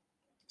hungry.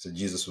 So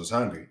Jesus was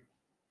hungry.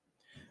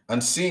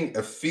 And seeing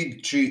a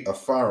fig tree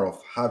afar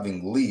off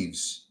having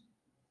leaves,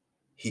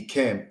 he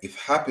came, if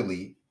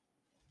happily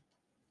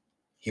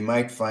he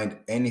might find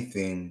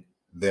anything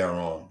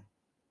thereon.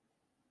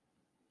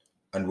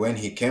 And when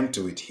he came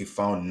to it, he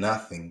found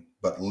nothing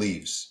but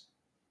leaves,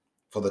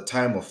 for the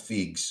time of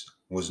figs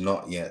was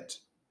not yet.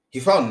 He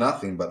found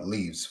nothing but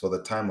leaves, for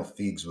the time of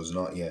figs was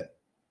not yet.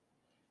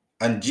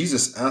 And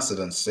Jesus answered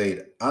and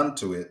said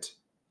unto it,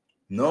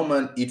 No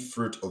man eat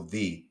fruit of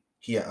thee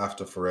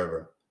hereafter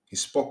forever. He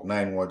spoke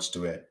 9 words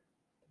to it.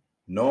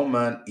 No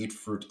man eat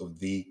fruit of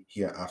thee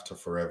hereafter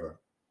forever.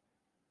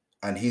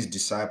 And his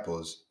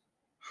disciples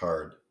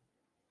heard.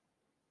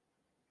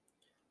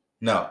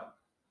 Now,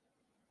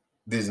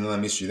 there's another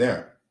mystery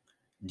there.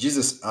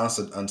 Jesus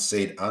answered and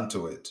said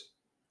unto it,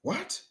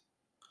 what?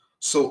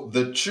 So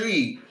the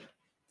tree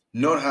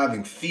not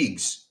having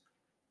figs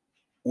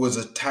was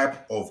a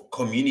type of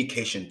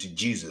communication to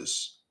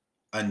Jesus,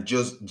 and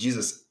just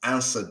Jesus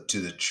answered to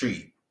the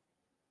tree.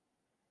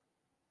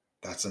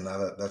 That's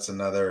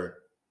another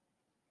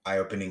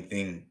eye-opening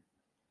thing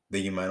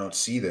that you might not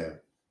see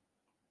there.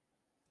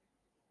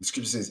 The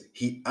scripture says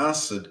he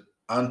answered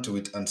unto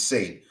it and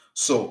said.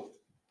 So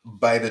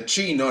by the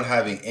tree not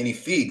having any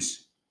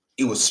figs,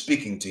 it was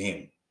speaking to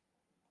him,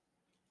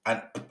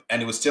 and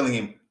it was telling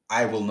him,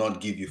 I will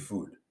not give you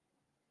food.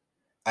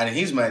 And in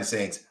his mind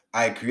saying,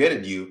 I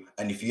created you,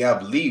 and if you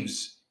have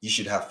leaves, you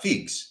should have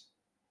figs.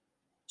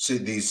 So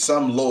there's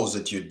some laws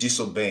that you're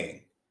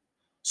disobeying.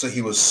 So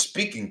he was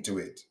speaking to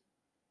it.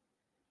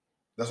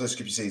 That's what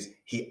scripture says.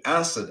 He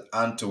answered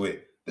unto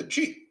it, the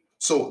tree.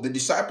 So the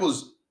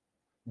disciples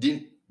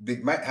they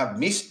might have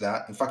missed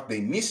that. In fact,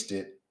 they missed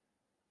it.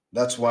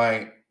 That's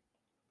why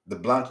the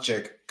blank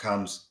check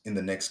comes in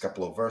the next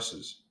couple of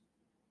verses.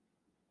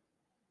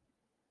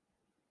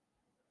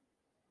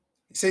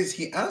 It says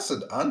he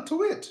answered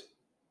unto it.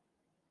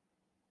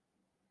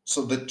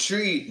 So the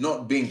tree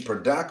not being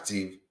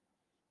productive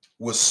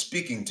was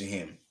speaking to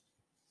him.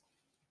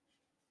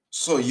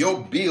 So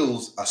your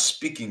bills are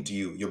speaking to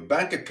you. Your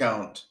bank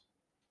account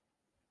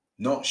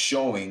not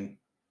showing,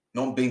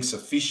 not being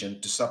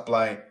sufficient to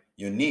supply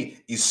your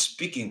need is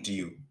speaking to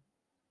you.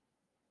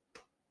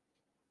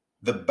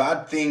 The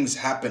bad things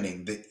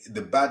happening,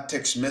 the bad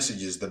text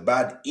messages, the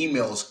bad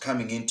emails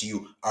coming into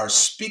you are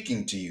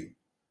speaking to you.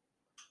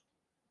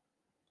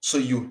 So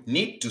you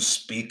need to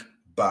speak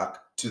back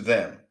to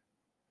them.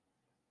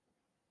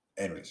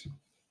 Anyways,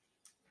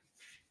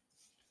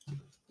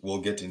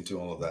 we'll get into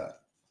all of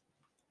that.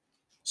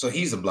 So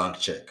here's a blank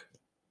check.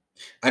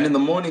 And in the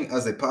morning,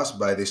 as they passed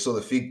by, they saw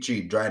the fig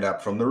tree dried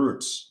up from the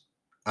roots.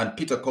 And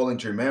Peter calling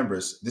to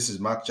remembrance, this is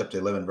Mark chapter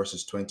 11,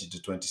 verses 20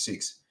 to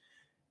 26.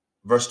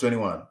 Verse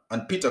 21,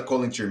 and Peter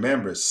calling to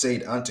remembrance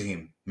said unto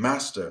him,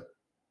 Master,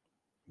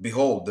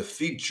 behold, the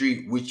fig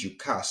tree which you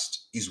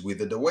cast is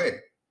withered away.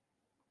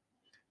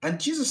 And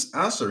Jesus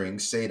answering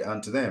said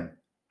unto them,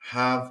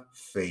 Have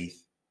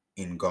faith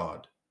in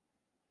God.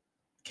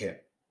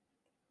 Okay.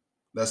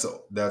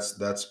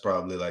 That's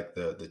probably like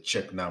the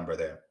check number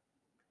there.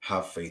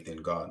 Have faith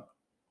in God.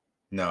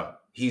 Now,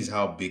 here's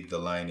how big the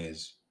line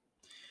is.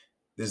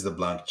 This is the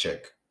blank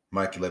check.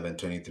 Mark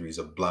 11:23 is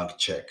a blank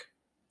check.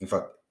 In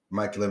fact,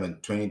 Mark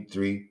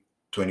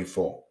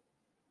 11:23-24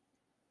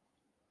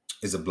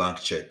 is a blank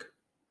check.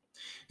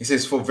 He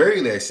says, For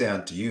verily I say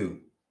unto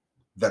you,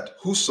 that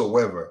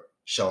whosoever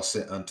shall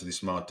say unto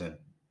this mountain,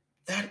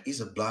 that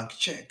is a blank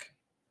check.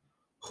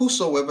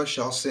 Whosoever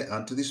shall say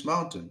unto this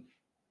mountain,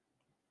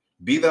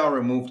 Be thou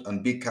removed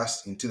and be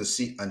cast into the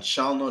sea, and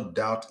shall not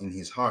doubt in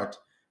his heart,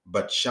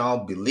 but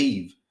shall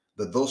believe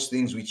that those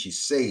things which he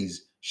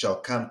says shall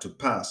come to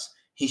pass,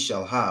 he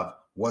shall have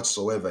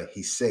whatsoever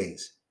he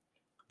says.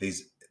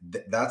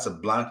 That's a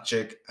blank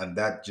check, and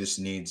that just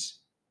needs,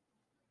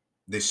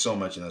 there's so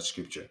much in that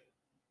scripture.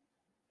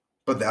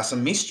 But that's a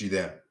mystery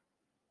there.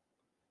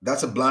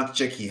 That's a blank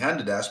check he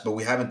handed us, but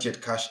we haven't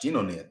yet cashed in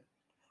on it.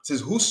 It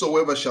says,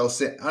 whosoever shall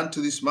say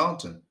unto this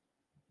mountain,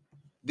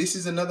 this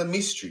is another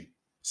mystery,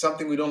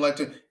 something we don't like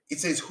to. It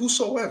says,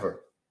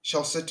 whosoever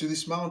shall say to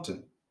this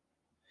mountain.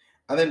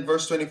 And then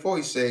verse 24,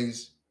 he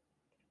says,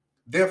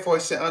 therefore I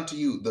say unto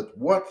you that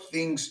what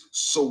things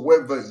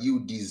soever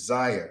you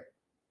desire.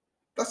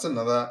 That's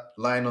another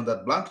line on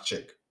that blank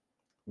check.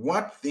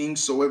 What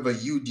things soever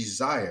you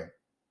desire.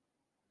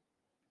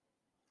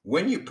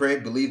 When you pray,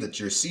 believe that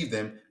you receive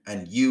them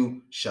and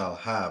you shall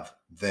have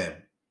them.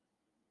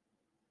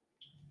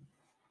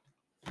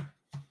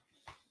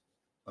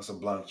 That's a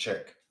blank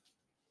check.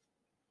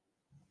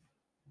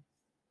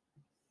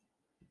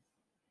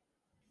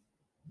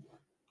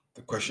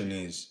 The question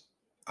is,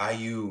 are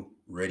you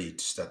ready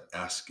to start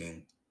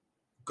asking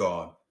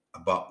God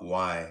about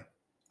why?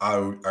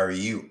 Are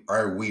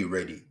we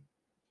ready?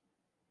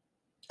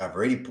 I've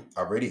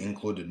already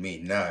included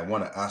me. Now I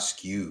want to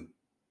ask you,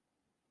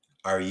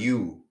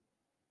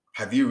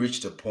 have you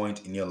reached a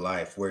point in your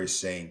life where you're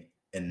saying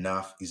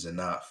enough is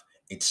enough?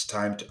 It's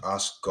time to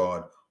ask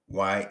God,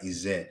 why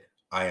is it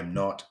I am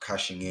not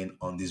cashing in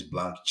on these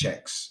blank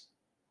checks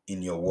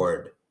in your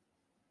word?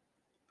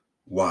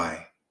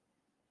 Why?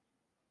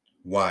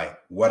 Why?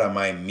 What am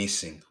I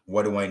missing?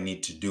 What do I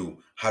need to do?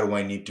 How do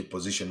I need to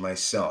position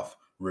myself?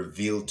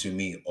 Reveal to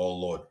me, oh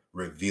Lord,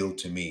 reveal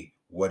to me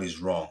what is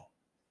wrong.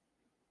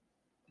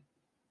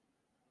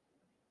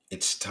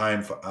 It's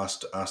time for us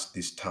to ask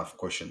these tough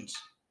questions.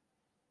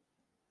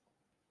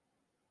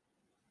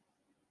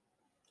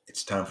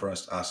 It's time for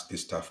us to ask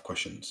these tough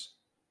questions.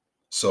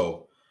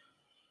 So,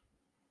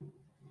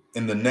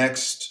 in the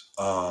next,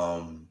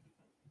 I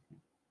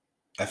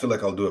feel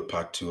like I'll do a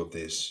part 2 of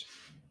this.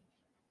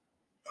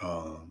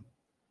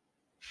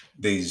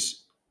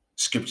 These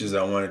scriptures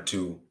that I wanted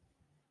to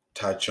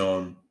touch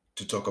on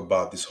to talk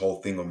about this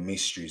whole thing of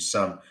mysteries,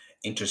 some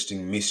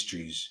interesting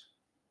mysteries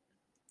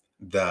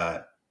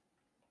that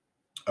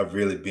I've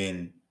really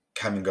been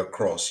coming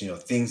across,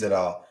 things that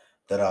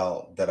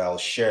I'll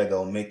share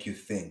that'll make you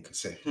think,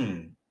 say,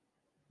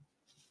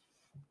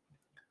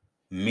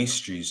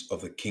 mysteries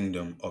of the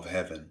kingdom of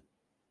heaven.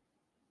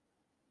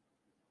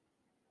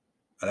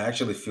 And I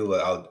actually feel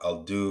that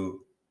I'll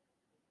do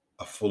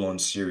a full-on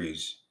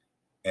series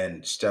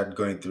and start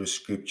going through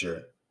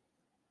scripture,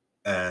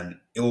 and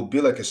it will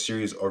be like a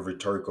series of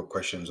rhetorical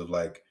questions of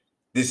like,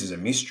 this is a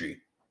mystery,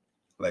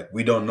 like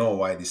we don't know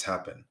why this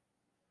happened,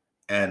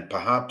 and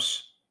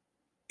perhaps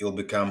it'll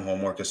become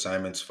homework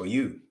assignments for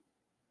you,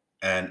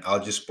 and I'll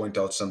just point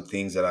out some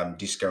things that I'm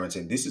discovering,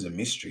 saying this is a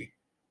mystery,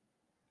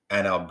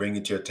 and I'll bring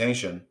it to your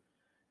attention,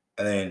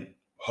 and then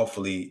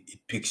hopefully it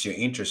piques your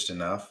interest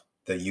enough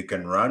that you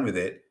can run with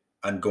it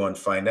and go and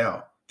find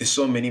out. There's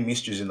so many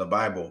mysteries in the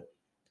Bible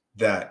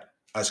that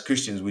as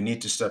Christians we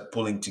need to start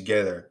pulling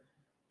together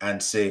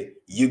and say,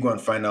 you go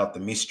and find out the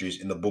mysteries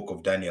in the book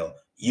of Daniel,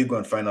 you go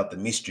and find out the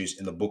mysteries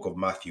in the book of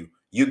Matthew,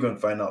 you go and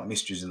find out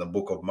mysteries in the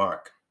book of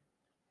Mark.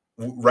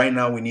 Right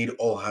now we need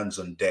all hands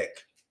on deck.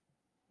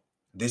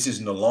 This is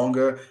no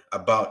longer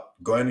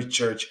about going to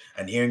church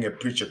and hearing a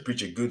preacher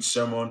preach a good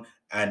sermon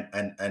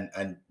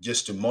and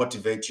just to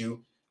motivate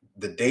you.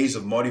 The days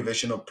of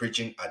motivational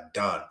preaching are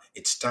done.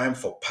 It's time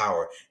for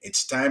power.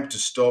 It's time to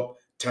stop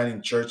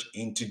turning church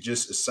into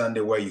just a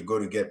Sunday where you go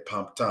to get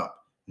pumped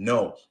up.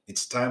 No,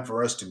 it's time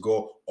for us to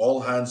go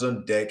all hands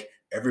on deck.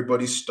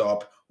 Everybody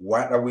stop.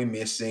 What are we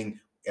missing?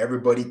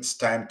 Everybody, it's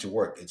time to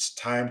work. It's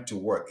time to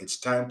work. It's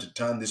time to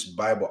turn this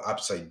Bible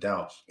upside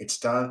down. It's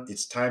time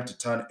to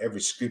turn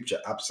every scripture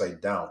upside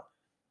down.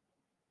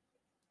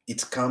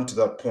 It's come to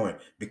that point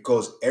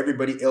because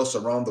everybody else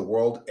around the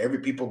world, every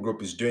people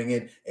group is doing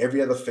it.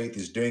 Every other faith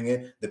is doing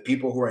it. The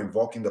people who are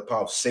invoking the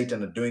power of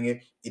Satan are doing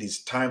it. It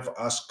is time for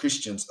us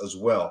Christians as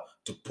well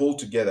to pull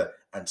together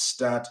and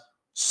start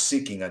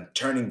seeking and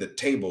turning the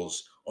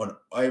tables on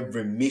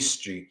every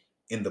mystery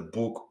in the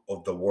book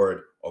of the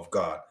Word of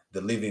God,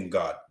 the living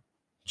God,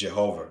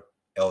 Jehovah,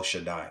 El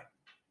Shaddai,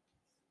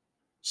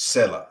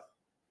 Selah.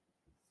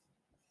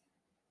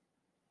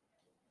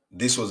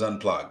 This was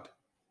Unplugged.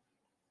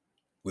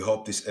 We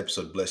hope this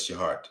episode blessed your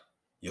heart.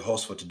 Your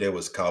host for today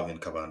was Calvin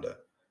Cavanda.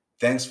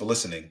 Thanks for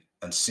listening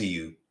and see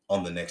you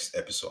on the next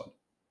episode.